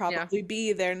 who will Yeah. probably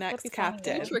be their That'd be next funny, though.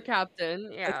 captain. Future captain,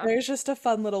 Like yeah. there's just a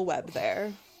fun little web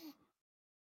there.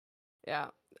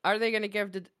 Yeah. Are they going to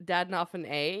give Dadnoff an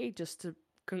A just to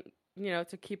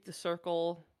to keep the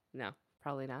circle? No,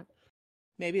 probably not.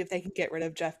 Maybe if they can get rid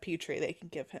of Jeff Petrie, they can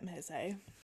give him his A.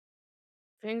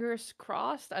 Fingers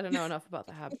crossed. I don't know enough about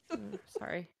the habit.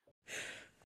 Sorry.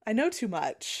 I know too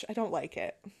much. I don't like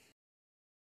it.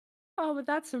 Oh, but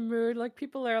that's a mood. Like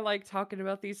people are like talking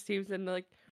about these teams and like,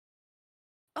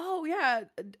 oh yeah,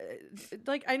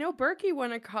 like I know Berkey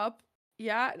won a cup.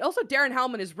 Yeah. Also, Darren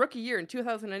Hellman is rookie year in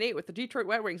 2008 with the Detroit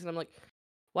Red Wings, and I'm like,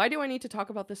 why do I need to talk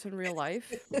about this in real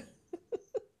life?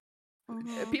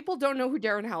 Mhm. People don't know who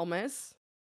Darren Helm is.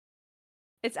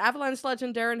 It's Avalanche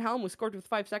legend Darren Helm who scored with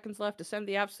 5 seconds left to send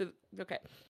the Avs to. Okay,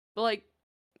 but like,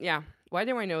 yeah, why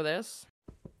do I know this?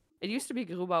 It used to be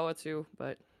Grubauer too,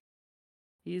 but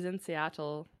he's in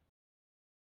Seattle.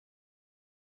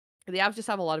 The Avs just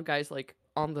have a lot of guys like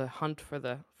on the hunt for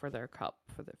their cup,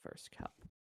 for their first cup.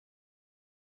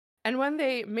 And when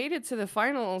they made it to the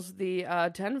finals, the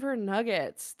Denver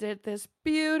Nuggets did this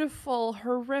beautiful,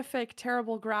 horrific,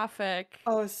 terrible graphic.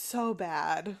 Oh, so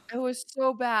bad. It was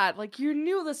so bad. Like, you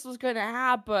knew this was going to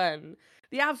happen.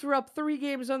 The Avs were up 3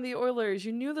 games on the Oilers.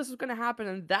 You knew this was going to happen,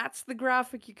 and that's the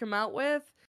graphic you come out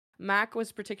with. Mac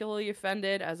was particularly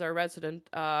offended as our resident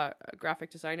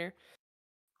graphic designer.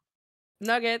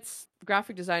 Nuggets,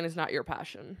 graphic design is not your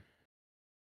passion.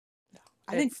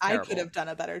 I think It's I could terrible. have done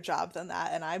a better job than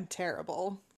that, and I'm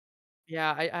terrible.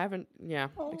 Yeah, I haven't. Yeah,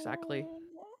 exactly. Oh,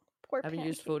 poor I haven't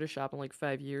used Pancake. Photoshop in like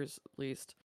 5 years at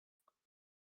least.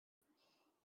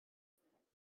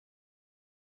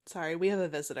 Sorry, we have a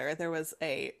visitor. There was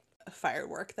a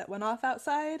firework that went off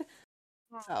outside.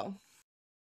 So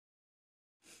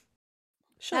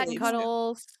she'll Pet leave soon.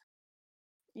 cuddles.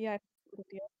 Yeah, good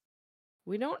deal.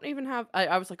 We don't even have.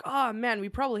 I was like, oh man, we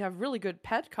probably have really good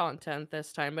pet content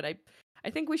this time, but I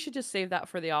think we should just save that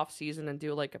for the off season and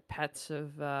do like a pets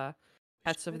of the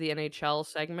NHL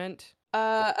segment.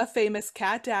 A famous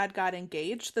cat dad got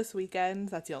engaged this weekend.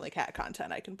 That's the only cat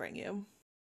content I can bring you.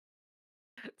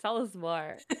 Tell us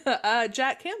more.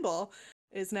 Jack Campbell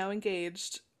is now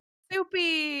engaged.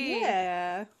 Soupy.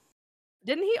 Yeah.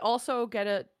 Didn't he also get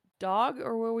a dog,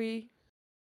 or were we?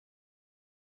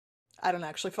 I don't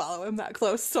actually follow him that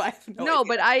close, so I have no No, idea.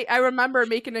 but I remember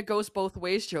making a goes both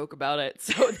ways joke about it,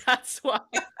 so that's why.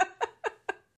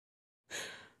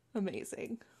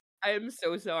 Amazing. I am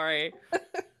so sorry.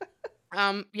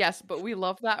 Yes, but we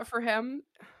love that for him.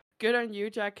 Good on you,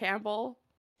 Jack Campbell.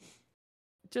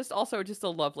 Just a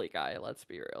lovely guy, let's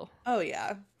be real. Oh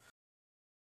yeah.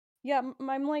 Yeah,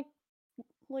 I'm like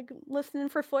listening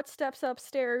for footsteps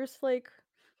upstairs. Like,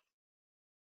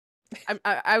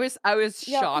 I was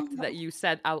yeah, shocked that you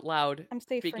said out loud, I'm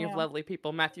safe for speaking of now. lovely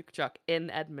people, Matthew Kachuk in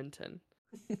Edmonton.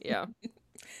 Yeah.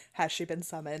 Has she been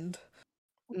summoned?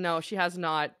 No, she has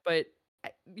not, but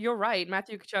you're right.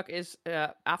 Matthew Kachuk is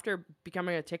after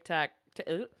becoming a TikTok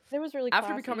It was really after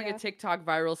classy, becoming yeah. a TikTok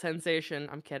viral sensation.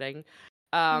 I'm kidding.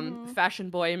 Mhm. Fashion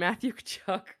boy Matthew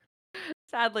Kachuk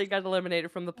sadly got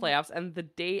eliminated from the playoffs, and the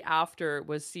day after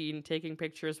was seen taking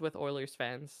pictures with Oilers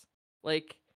fans.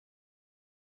 Like,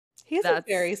 He's a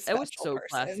very it was special so person.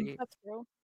 classy. That's true.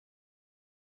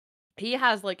 He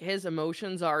has like his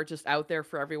emotions are just out there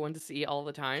for everyone to see all the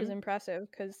Which is time. impressive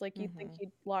because, like, you'd think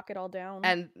he'd lock it all down.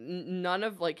 And none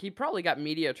of like he probably got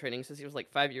media training since he was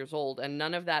like 5 years old, and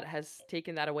none of that has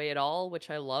taken that away at all, which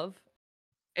I love.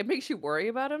 It makes you worry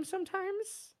about him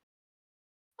sometimes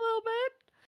a little bit,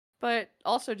 but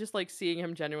also just like seeing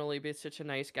him genuinely be such a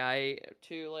nice guy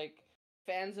to like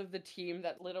fans of the team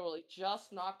that literally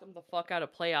just knocked them the fuck out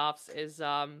of playoffs is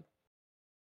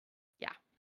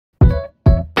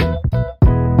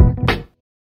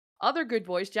Other good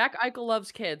boys. Jack Eichel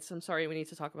loves kids. I'm sorry, we need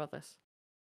to talk about this.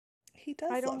 He does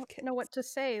I love don't kids. know what to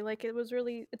say. Like it's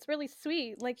really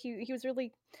sweet. Like he was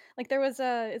really like there was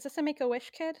a is this a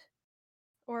Make-A-Wish kid?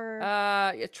 Or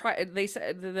They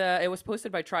said it was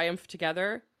posted by Triumph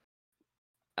Together.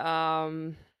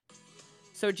 So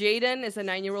Jaden is a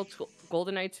 9-year-old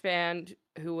Golden Knights fan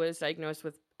who was diagnosed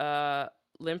with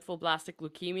lymphoblastic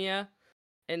leukemia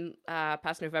in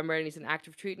past November, and he's in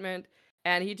active treatment.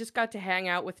 And he just got to hang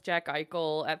out with Jack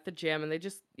Eichel at the gym, and they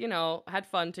just, had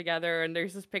fun together. And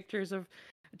there's just pictures of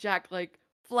Jack like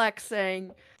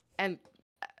flexing, and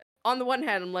on the one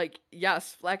hand, I'm like,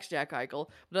 yes, flex Jack Eichel,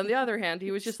 but on the other hand,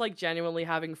 he was just like genuinely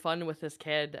having fun with his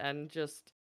kid, and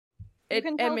just you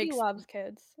can tell he makes loves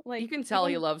kids. Like you can tell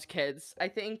he even- loves kids. I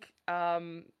think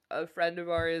a friend of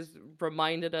ours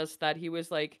reminded us that he was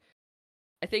like,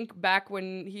 I think back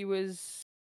when he was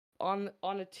on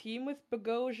a team with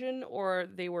Bogosian, or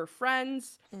they were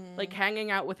friends, like hanging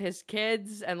out with his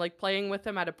kids and like playing with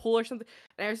them at a pool or something.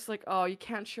 And I was just like, oh, you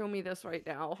can't show me this right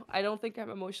now. I don't think I'm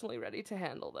emotionally ready to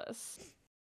handle this.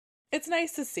 It's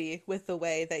nice to see with the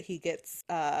way that he gets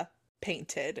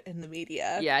painted in the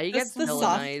media. Yeah, he gets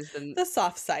villainized, and the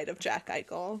soft side of Jack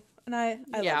Eichel, and I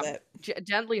love it.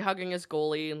 Gently hugging his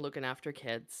goalie and looking after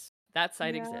kids. That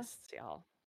side Yeah. exists, y'all.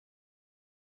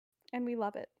 And we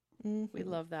love it. We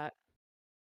love that.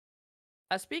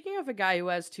 Speaking of a guy who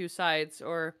has two sides,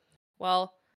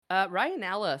 Ryan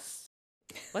Ellis.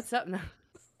 What's up now?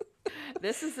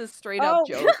 This is a straight up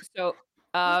joke. So,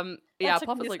 Puff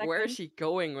is like, where is she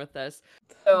going with this?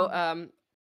 So,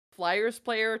 Flyers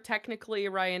player, technically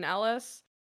Ryan Ellis.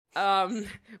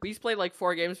 We played like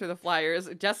 4 games for the Flyers.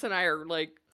 Jess and I are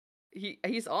like,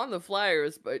 he's on the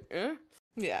Flyers, but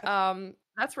yeah.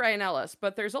 That's Ryan Ellis,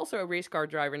 but there's also a race car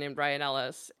driver named Ryan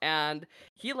Ellis, and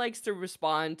he likes to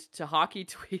respond to hockey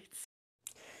tweets.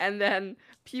 And then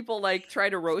people like try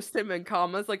to roast him in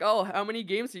comments like, oh, how many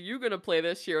games are you going to play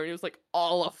this year? And he was like,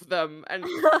 all of them. And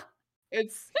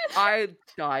I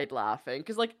died laughing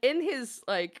because like in his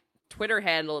like Twitter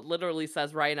handle, it literally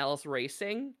says Ryan Ellis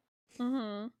Racing.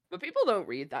 Mm-hmm. But people don't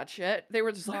read that shit. They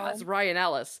were just like, oh, it's Ryan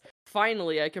Ellis.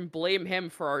 Finally, I can blame him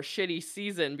for our shitty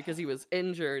season because he was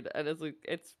injured. And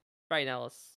it's Ryan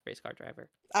Ellis, race car driver.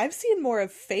 I've seen more of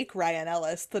fake Ryan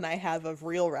Ellis than I have of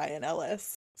real Ryan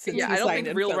Ellis. I don't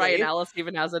think real Ryan Ellis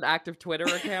even has an active Twitter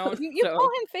account. You call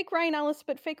him fake Ryan Ellis,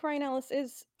 but fake Ryan Ellis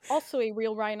is also a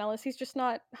real Ryan Ellis. He's just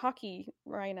not hockey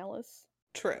Ryan Ellis.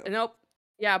 True. Nope.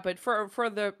 Yeah, but for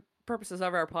the purposes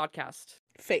of our podcast,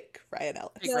 fake Ryan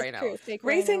Ellis. Fake Ryan Ellis. Fake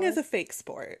Racing Ryan is a fake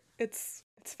sport. It's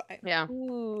fine. Yeah.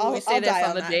 I'll we say this die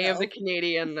on the day hill. of the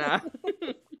Canadian. No,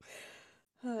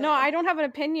 I don't have an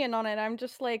opinion on it. I'm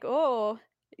just like, oh,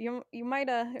 you might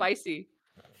have spicy.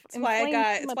 It's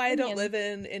why I don't live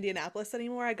in Indianapolis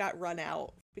anymore. I got run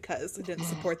out because I didn't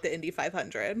support the Indy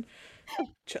 500.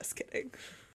 Just kidding.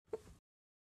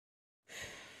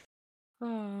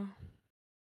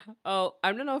 Oh,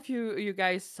 I don't know if you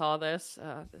guys saw this.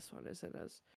 This one isn't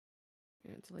as,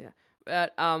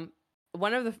 but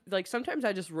one of the like sometimes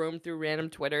I just roam through random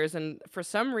Twitters, and for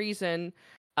some reason,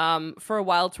 for a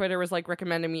while Twitter was like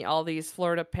recommending me all these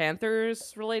Florida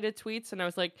Panthers related tweets, and I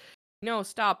was like, no,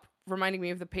 stop reminding me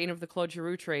of the pain of the Claude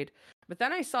Giroux trade. But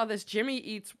then I saw this Jimmy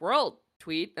Eats World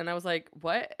tweet, and I was like,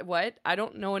 what? I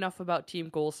don't know enough about Team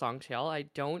Goal songs, y'all. I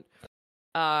don't.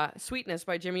 Sweetness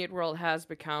by Jimmy Eat World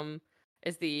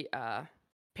is the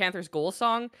Panthers goal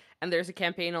song, and there's a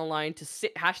campaign online to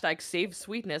hashtag save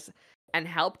sweetness and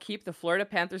help keep the Florida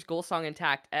Panthers goal song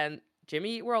intact. And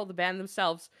Jimmy Eat World, the band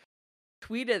themselves,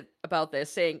 tweeted about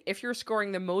this, saying, if you're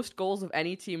scoring the most goals of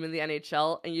any team in the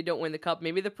NHL and you don't win the cup,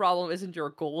 maybe the problem isn't your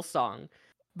goal song.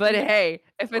 But hey,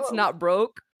 if it's not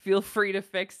broke, feel free to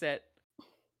fix it.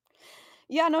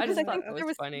 Yeah, no, because I think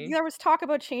there was talk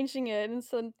about changing it, and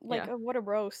so like, oh, what a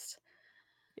roast.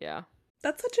 Yeah.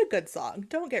 That's such a good song.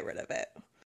 Don't get rid of it.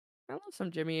 I love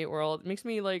some Jimmy Eat World. It makes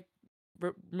me like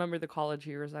remember the college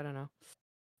years. I don't know.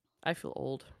 I feel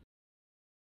old.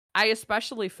 I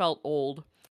especially felt old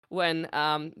when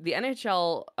the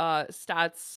NHL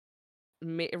stats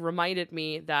reminded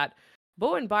me that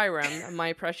Bowen Byram,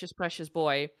 my precious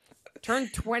boy,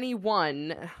 turned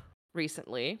 21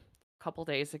 recently, a couple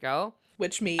days ago.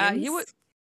 Which means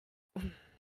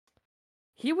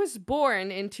he was born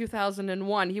in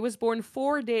 2001. He was born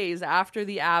 4 days after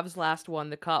the Avs last won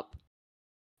the cup.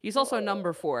 He's also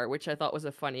number 4, which I thought was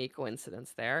a funny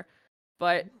coincidence there.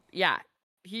 But yeah,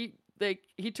 he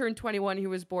turned 21. He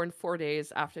was born 4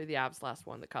 days after the Avs last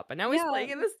won the cup, and now he's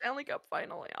playing in the Stanley Cup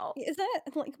final, y'all. Is that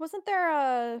like? Wasn't there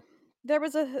a There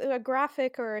was a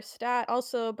graphic or a stat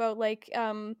also about, like,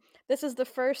 this is the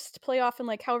first playoff in,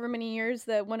 like, however many years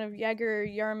that one of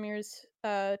Jaromir's,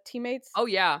 teammates Oh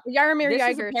yeah, Jaromir this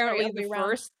is Jagr, sorry, apparently other the way around,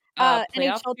 first playoff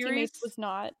NHL teammates series. was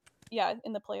not, yeah,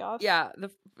 in the playoffs. Yeah,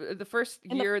 the first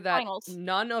In the year that finals.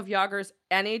 none of Yager's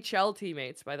NHL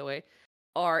teammates, by the way,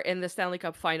 are in the Stanley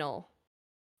Cup final.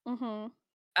 Mhm.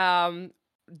 Um,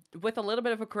 with a little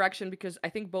bit of a correction because I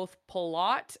think both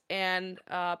Palat and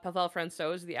Pavel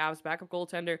Francouz, the Avs backup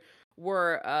goaltender,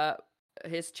 were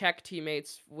his Czech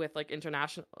teammates with like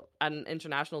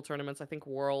international tournaments. I think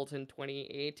Worlds in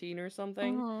 2018 or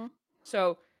something. Mhm.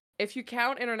 So if you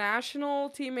count international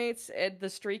teammates, the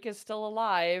streak is still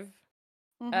alive.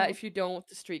 Mhm. If you don't,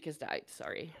 the streak has died.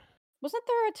 Sorry. Wasn't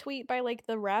there a tweet by, like,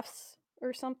 the refs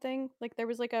or something? Like, there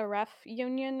was, like, a ref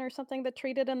union or something that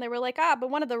treated him, they were like, "Ah, but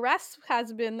one of the refs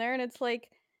has been there," and it's like,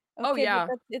 Oh "Okay, but yeah,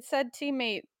 it said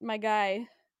teammate, my guy." Like,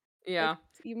 yeah.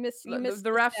 you The, the, missed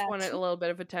the the refs wanted stat. a little bit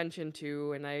of attention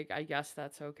too, and I guess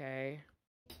that's okay.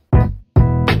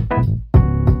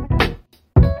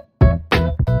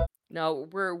 No,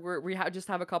 just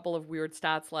have a couple of weird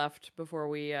stats left before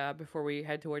we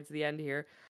head towards the end here.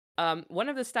 One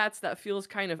of the stats that feels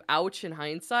kind of ouch in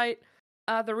hindsight.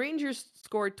 The Rangers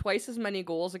scored twice as many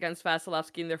goals against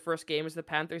Vasilevsky in their first game as the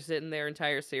Panthers did in their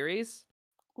entire series.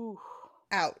 Ooh.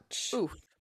 Ouch. Oof.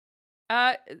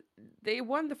 Uh, they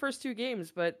won the first two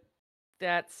games, but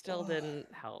that still Ugh. didn't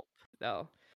help, though.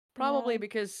 Yeah. Probably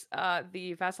because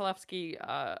the Vasilevsky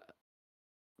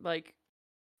like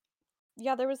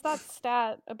Yeah, there was that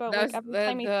stat about, like, that's every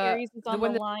time a series is the on the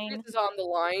when the series line. is on the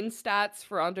line stats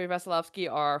for Andrei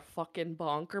Vasilevsky are fucking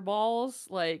bonker balls.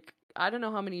 Like I don't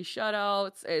know how many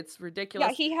shutouts. It's Yeah,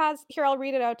 ridiculous. he has here, I'll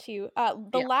read it out to you.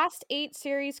 The Yeah, last 8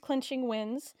 series clinching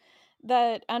wins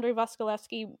that Andrei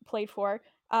Vasilevsky played for,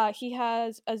 he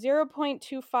has a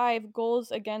 0.25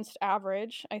 goals against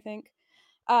average, I think,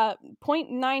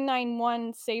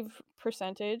 .991 save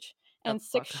percentage, shut and the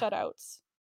 6 fuck up. shutouts.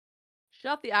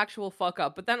 Shut the actual fuck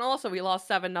up. But then also we lost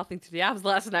 7-0 to the Avs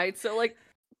last night. So like,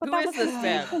 But who that is wasn't a this series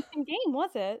man? clinching game,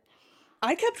 was it?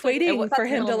 I kept Like, It was waiting for that's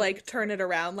him to still like turn it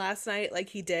around last night like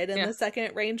he did in yeah the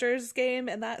second Rangers game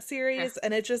in that yeah. series,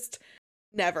 and it just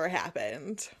never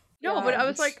happened. No, but yeah. I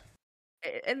was And like,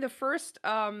 in the first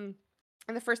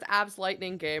Avs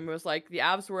Lightning game, it was like the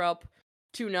Avs were up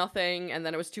 2-0, and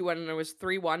then it was 2-1, and it was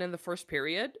 3-1 in the first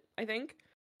period, I think.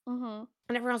 Mhm.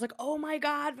 And everyone was like, "Oh my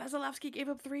God, Vasilevsky gave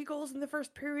up 3 goals in the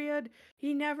first period.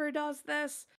 He never does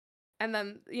this." And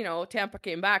then Tampa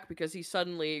came back because he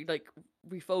suddenly like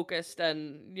refocused,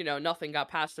 and nothing got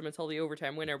past him until the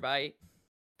overtime winner by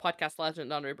podcast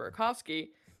legend Andrei Burakovsky.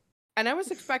 And I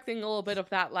was expecting a little bit of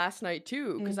that last night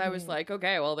too, because I was Mhm. like,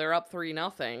 okay, well they're up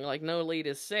 3-0, like no lead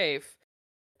is safe.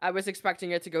 I was expecting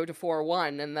it to go to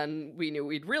 4-1, and then we knew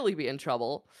we'd really be in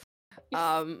trouble.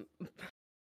 Um,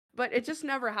 but it just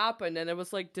never happened, and it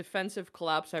was like defensive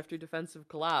collapse after defensive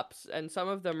collapse, and some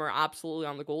of them are absolutely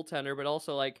on the goaltender, but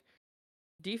also like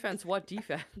defense. What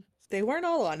defense? They weren't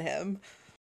all on him.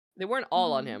 They weren't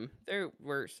all on Mhm. him. There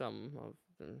were some of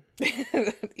them.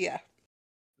 Yeah.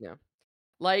 Yeah,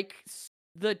 like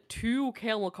the 2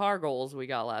 Cale Makar goals we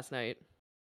got last night.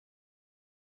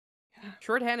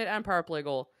 Shorthanded and power play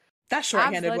goal. That Avs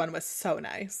shorthanded led. one was so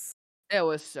nice. It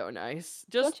was so nice.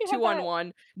 Don't Just you have that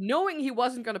 2-on-1, knowing he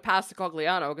wasn't going to pass to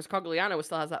Cogliano because Cogliano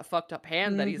still has that fucked up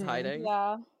hand that he's Mhm. hiding.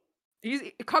 yeah.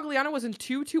 Cogliano was in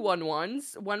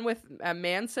 2-2-1-1s, one with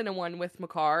Manson and one with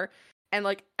Makar, and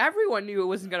like everyone knew it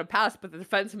wasn't going to pass, but the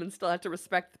defenseman still had to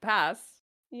respect the pass.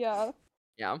 Yeah.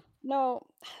 Yeah, No,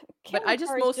 but Cale I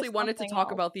just Makar is mostly just wanted to something talk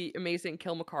else. about the amazing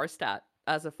Kill Makar stat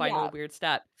as a final Yeah. weird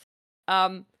stat.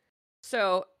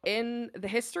 So in the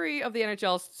history of the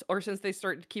NHL, or since they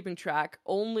started keeping track,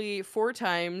 only 4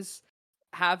 times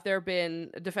have there been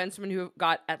defensemen who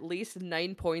got at least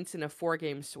 9 points in a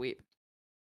 4-game sweep.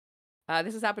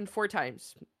 This has happened 4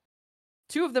 times.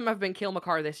 2 of them have been Cale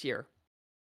Makar this year.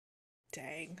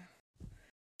 Dang.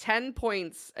 10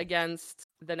 points against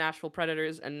the Nashville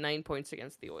Predators and 9 points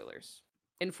against the Oilers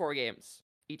in 4 games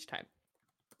each time.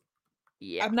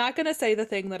 Yeah. I'm not going to say the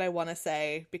thing that I want to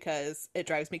say because it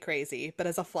drives me crazy, but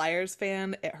as a Flyers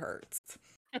fan, it hurts.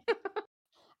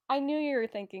 I knew you were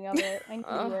thinking of it. I knew you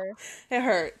Uh, were. It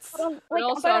hurts. but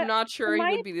also, I'm not sure In he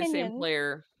my would be the same opinion,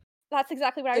 player. that's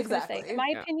exactly what I was gonna say. In Exactly. my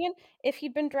Yeah. opinion, if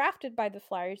he'd been drafted by the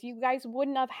Flyers, you guys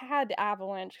wouldn't have had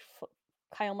Avalanche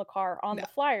Kyle Makar on No. the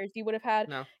Flyers. You would have had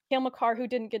No. Kyle Makar who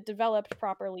didn't get developed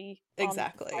properly on the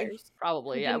Exactly. Flyers. Who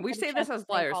Probably, yeah. didn't We get a say chance this to as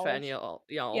play in Flyers fan, college.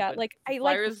 but Like the I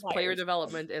like the Flyers player Flyers.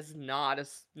 development is not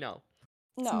as no.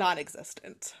 It's No.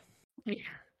 non-existent. Yeah,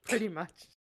 pretty much.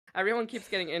 Everyone keeps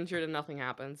getting injured and nothing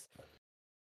happens.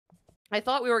 I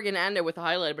thought we were going to end it with a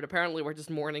highlight, but apparently we're just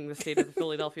mourning the state of the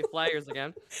Philadelphia Flyers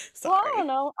again. Well, I Sorry. don't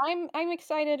know. I'm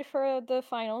excited for the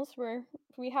finals where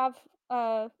we have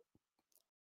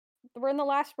we're in the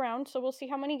last round, so we'll see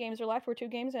how many games are left. We're 2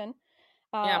 games in.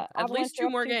 Yeah, at Avalanche least are 2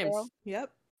 up more 2-0. games.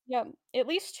 Yep. Yep, at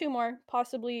least 2 more,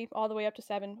 possibly all the way up to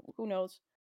 7. Who knows?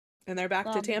 And they're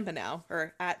back to Tampa now,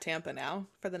 or at Tampa now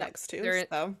for the next 2. They're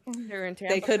So in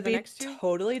Tampa they for could the be next 2.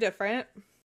 totally different,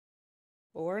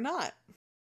 or not.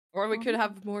 Or we could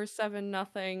have more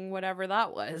 7-0, whatever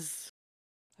that was.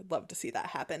 I'd love to see that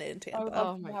happen in I would Tampa. love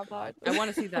Oh to my have god. that. I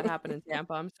want to see that happen in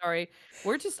Tampa. I'm sorry.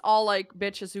 We're just all like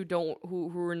bitches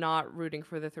who are not rooting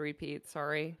for the three-peat.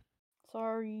 Sorry.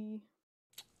 Sorry.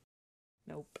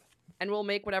 Nope. And we'll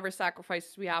make whatever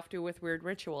sacrifices we have to with weird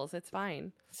rituals. It's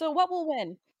fine. So what will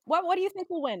win? What do you think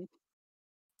will win?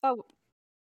 Oh,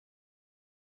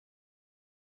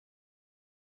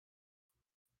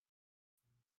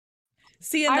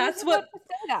 See, and I that's was what about to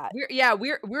say that.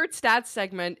 Weird stats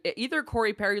segment. Either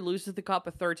Corey Perry loses the cup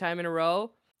a 3rd time in a row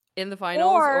in the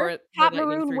finals, or the Pat Lightning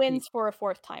Maroon three-peat. wins for a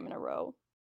 4th time in a row.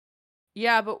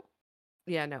 Yeah, but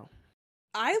no.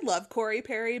 I love Corey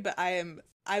Perry, but I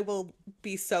will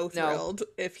be so No. thrilled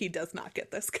if he does not get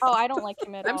this cup. Oh, I don't like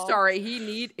him at all. I'm sorry.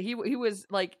 He was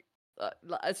like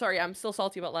sorry, I'm still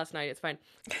salty about last night. It's fine.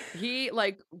 He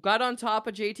like got on top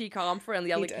of JT Compher and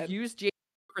like did. used JT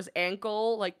Compher's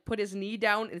ankle, like put his knee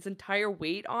down and his entire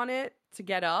weight on it to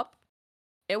get up.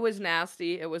 It was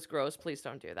nasty. It was gross. Please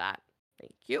don't do that.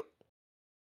 Thank you.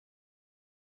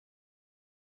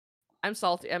 I'm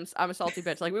salty. I'm a salty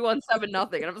bitch. Like we won 7-0 and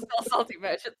I'm still a salty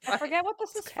bitch. It's I fine. forget what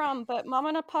this is from, but Mama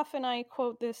and Puff and I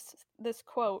quote this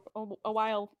quote a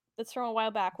while. It's from a while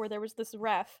back where there was this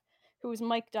ref who was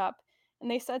mic'd up, and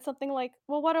they said something like,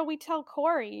 "Well, what do we tell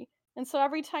Corey?" And so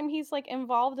every time he's like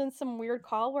involved in some weird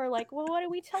call, we're like, "Well, what do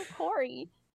we tell Corey?"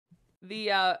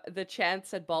 The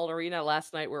chants at Ball Arena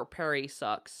last night were Perry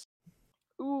sucks.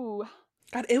 Ooh,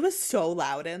 God, it was so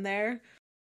loud in there.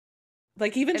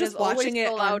 Like even It just is always watching it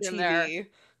so on loud in there. TV,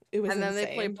 it was And then insane.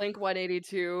 they play Blink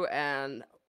 182 and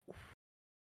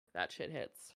that shit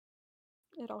hits.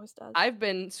 it always does. I've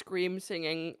been scream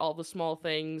singing all the small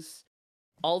things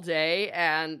all day,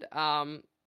 and I'm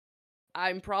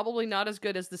probably not as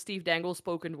good as the Steve Dangle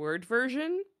spoken word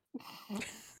version.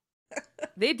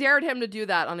 They dared him to do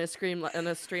that on his stream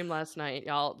last night,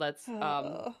 y'all. Let's I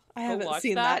go haven't watch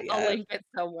seen that yet. I'll link it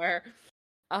somewhere.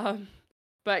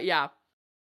 But yeah.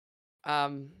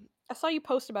 I saw you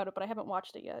post about it, but I haven't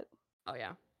watched it yet. Oh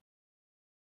yeah.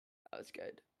 That was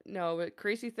good. No, but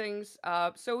crazy things.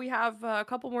 So we have a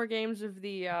couple more games of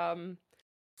the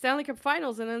Stanley Cup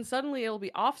Finals, and then suddenly it'll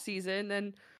be off season,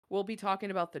 and we'll be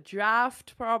talking about the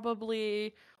draft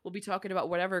probably. We'll be talking about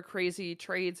whatever crazy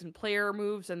trades and player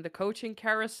moves and the coaching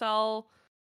carousel.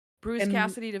 Bruce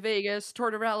Cassidy to Vegas,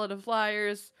 Tortorella to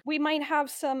Flyers. We might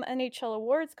have some NHL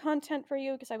awards content for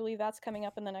you because I believe that's coming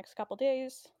up in the next couple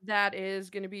days. That is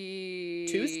going to be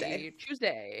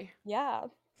Tuesday. Yeah.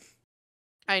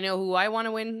 I know who I want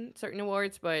to win certain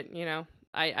awards, but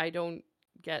I don't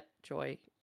get joy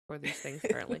for these things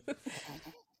currently.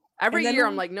 Every year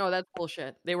I'm like, no, that's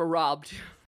bullshit. They were robbed.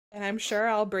 And I'm sure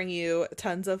I'll bring you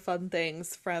tons of fun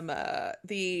things from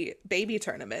the baby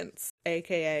tournaments,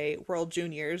 aka World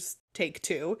Juniors Take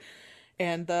 2,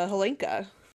 and the Holinka.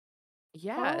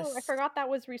 Yes. Oh, I forgot that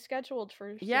was rescheduled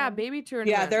for Yeah, soon. baby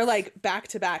tournaments. Yeah, they're like back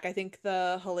to back. I think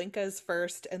the Holinka's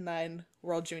first and then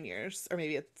World Juniors, or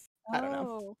maybe it's I don't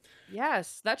know.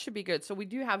 Yes, that should be good. So we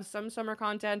do have some summer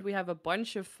content. We have a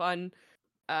bunch of fun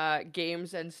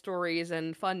games and stories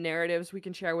and fun narratives we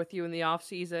can share with you in the off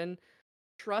season.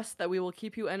 Trust that we will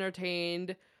keep you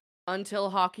entertained until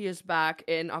hockey is back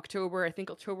in October. I think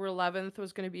October 11th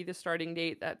was going to be the starting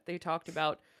date that they talked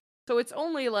about. So it's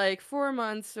only like 4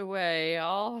 months away.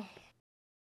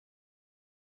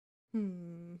 We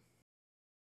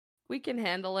can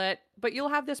handle it, but you'll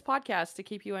have this podcast to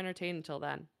keep you entertained until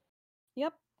then.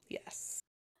 Yep. Yes.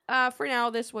 For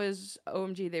now, this was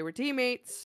OMG They Were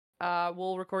Teammates.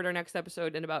 We'll record our next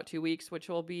episode in about 2 weeks, which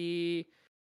will be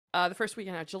the first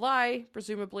weekend of July,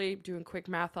 presumably. Doing quick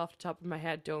math off the top of my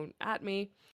head, don't at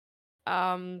me.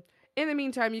 In the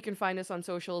meantime, you can find us on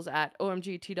socials at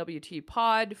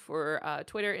OMGTWT for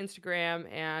Twitter,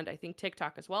 Instagram, and I think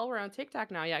TikTok as well. We're on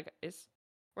TikTok now. Yeah, guys.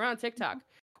 We're on TikTok.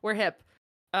 We're hip.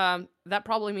 That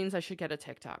probably means I should get a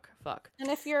TikTok. Fuck. And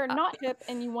if you're not hip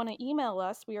and you want to email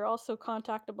us, we are also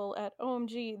contactable at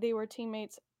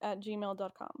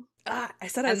omgtheywereteammates@gmail.com. I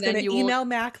said I was going to email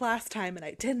Mac last time and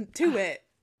I didn't do it.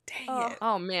 Dang it.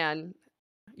 Oh, man.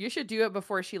 You should do it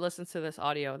before she listens to this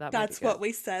audio. That's what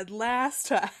we said last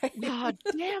time. God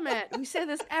damn it. We say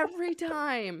this every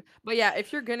time. But yeah,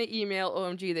 if you're going to email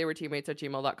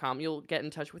omgtheywereteammates@gmail.com, you'll get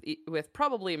in touch with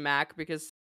probably Mac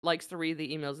because likes to read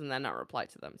the emails and then not reply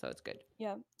to them. So it's good.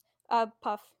 Yeah.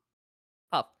 Puff.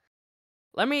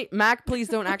 Mac, please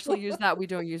don't actually use that. We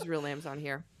don't use real names on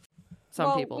here.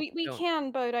 Some people we don't. can,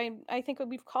 but I think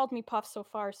we've called me Puff so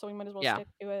far, so we might as well stick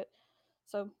to it.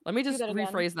 So let me just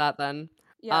rephrase that then.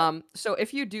 Yeah. So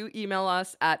if you do email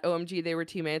us at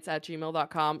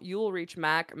omgtheywereteammates@gmail.com, you will reach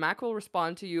Mac. Mac will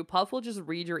respond to you. Puff will just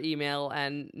read your email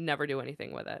and never do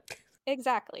anything with it.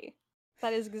 Exactly.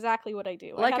 That is exactly what I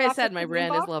do. Like I said, my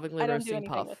brand is lovingly roasting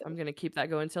Puff. I'm going to keep that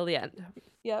going until the end.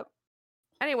 Yep.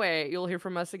 Anyway, you'll hear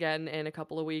from us again in a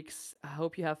couple of weeks. I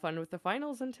hope you have fun with the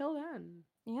finals until then.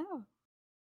 Yeah.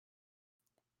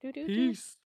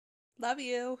 Peace. Love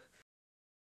you.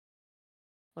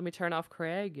 Let me turn off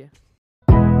Craig.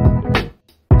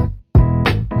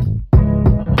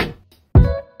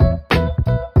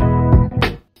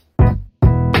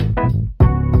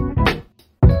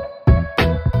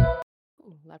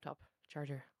 Ooh, laptop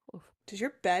charger. Oof. Does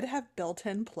your bed have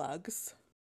built-in plugs?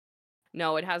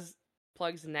 No, it has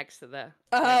plugs next to the bed.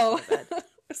 The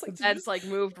bed's like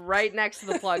moved right next to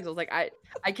the plugs. I was like, I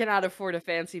cannot afford a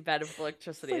fancy bed with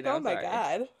electricity. Like, oh my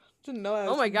god. Didn't know I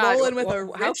was rolling with a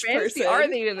rich how fancy person. are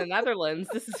they in the Netherlands?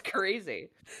 This is crazy.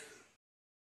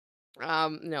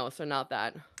 No, so not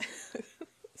that.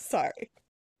 Sorry.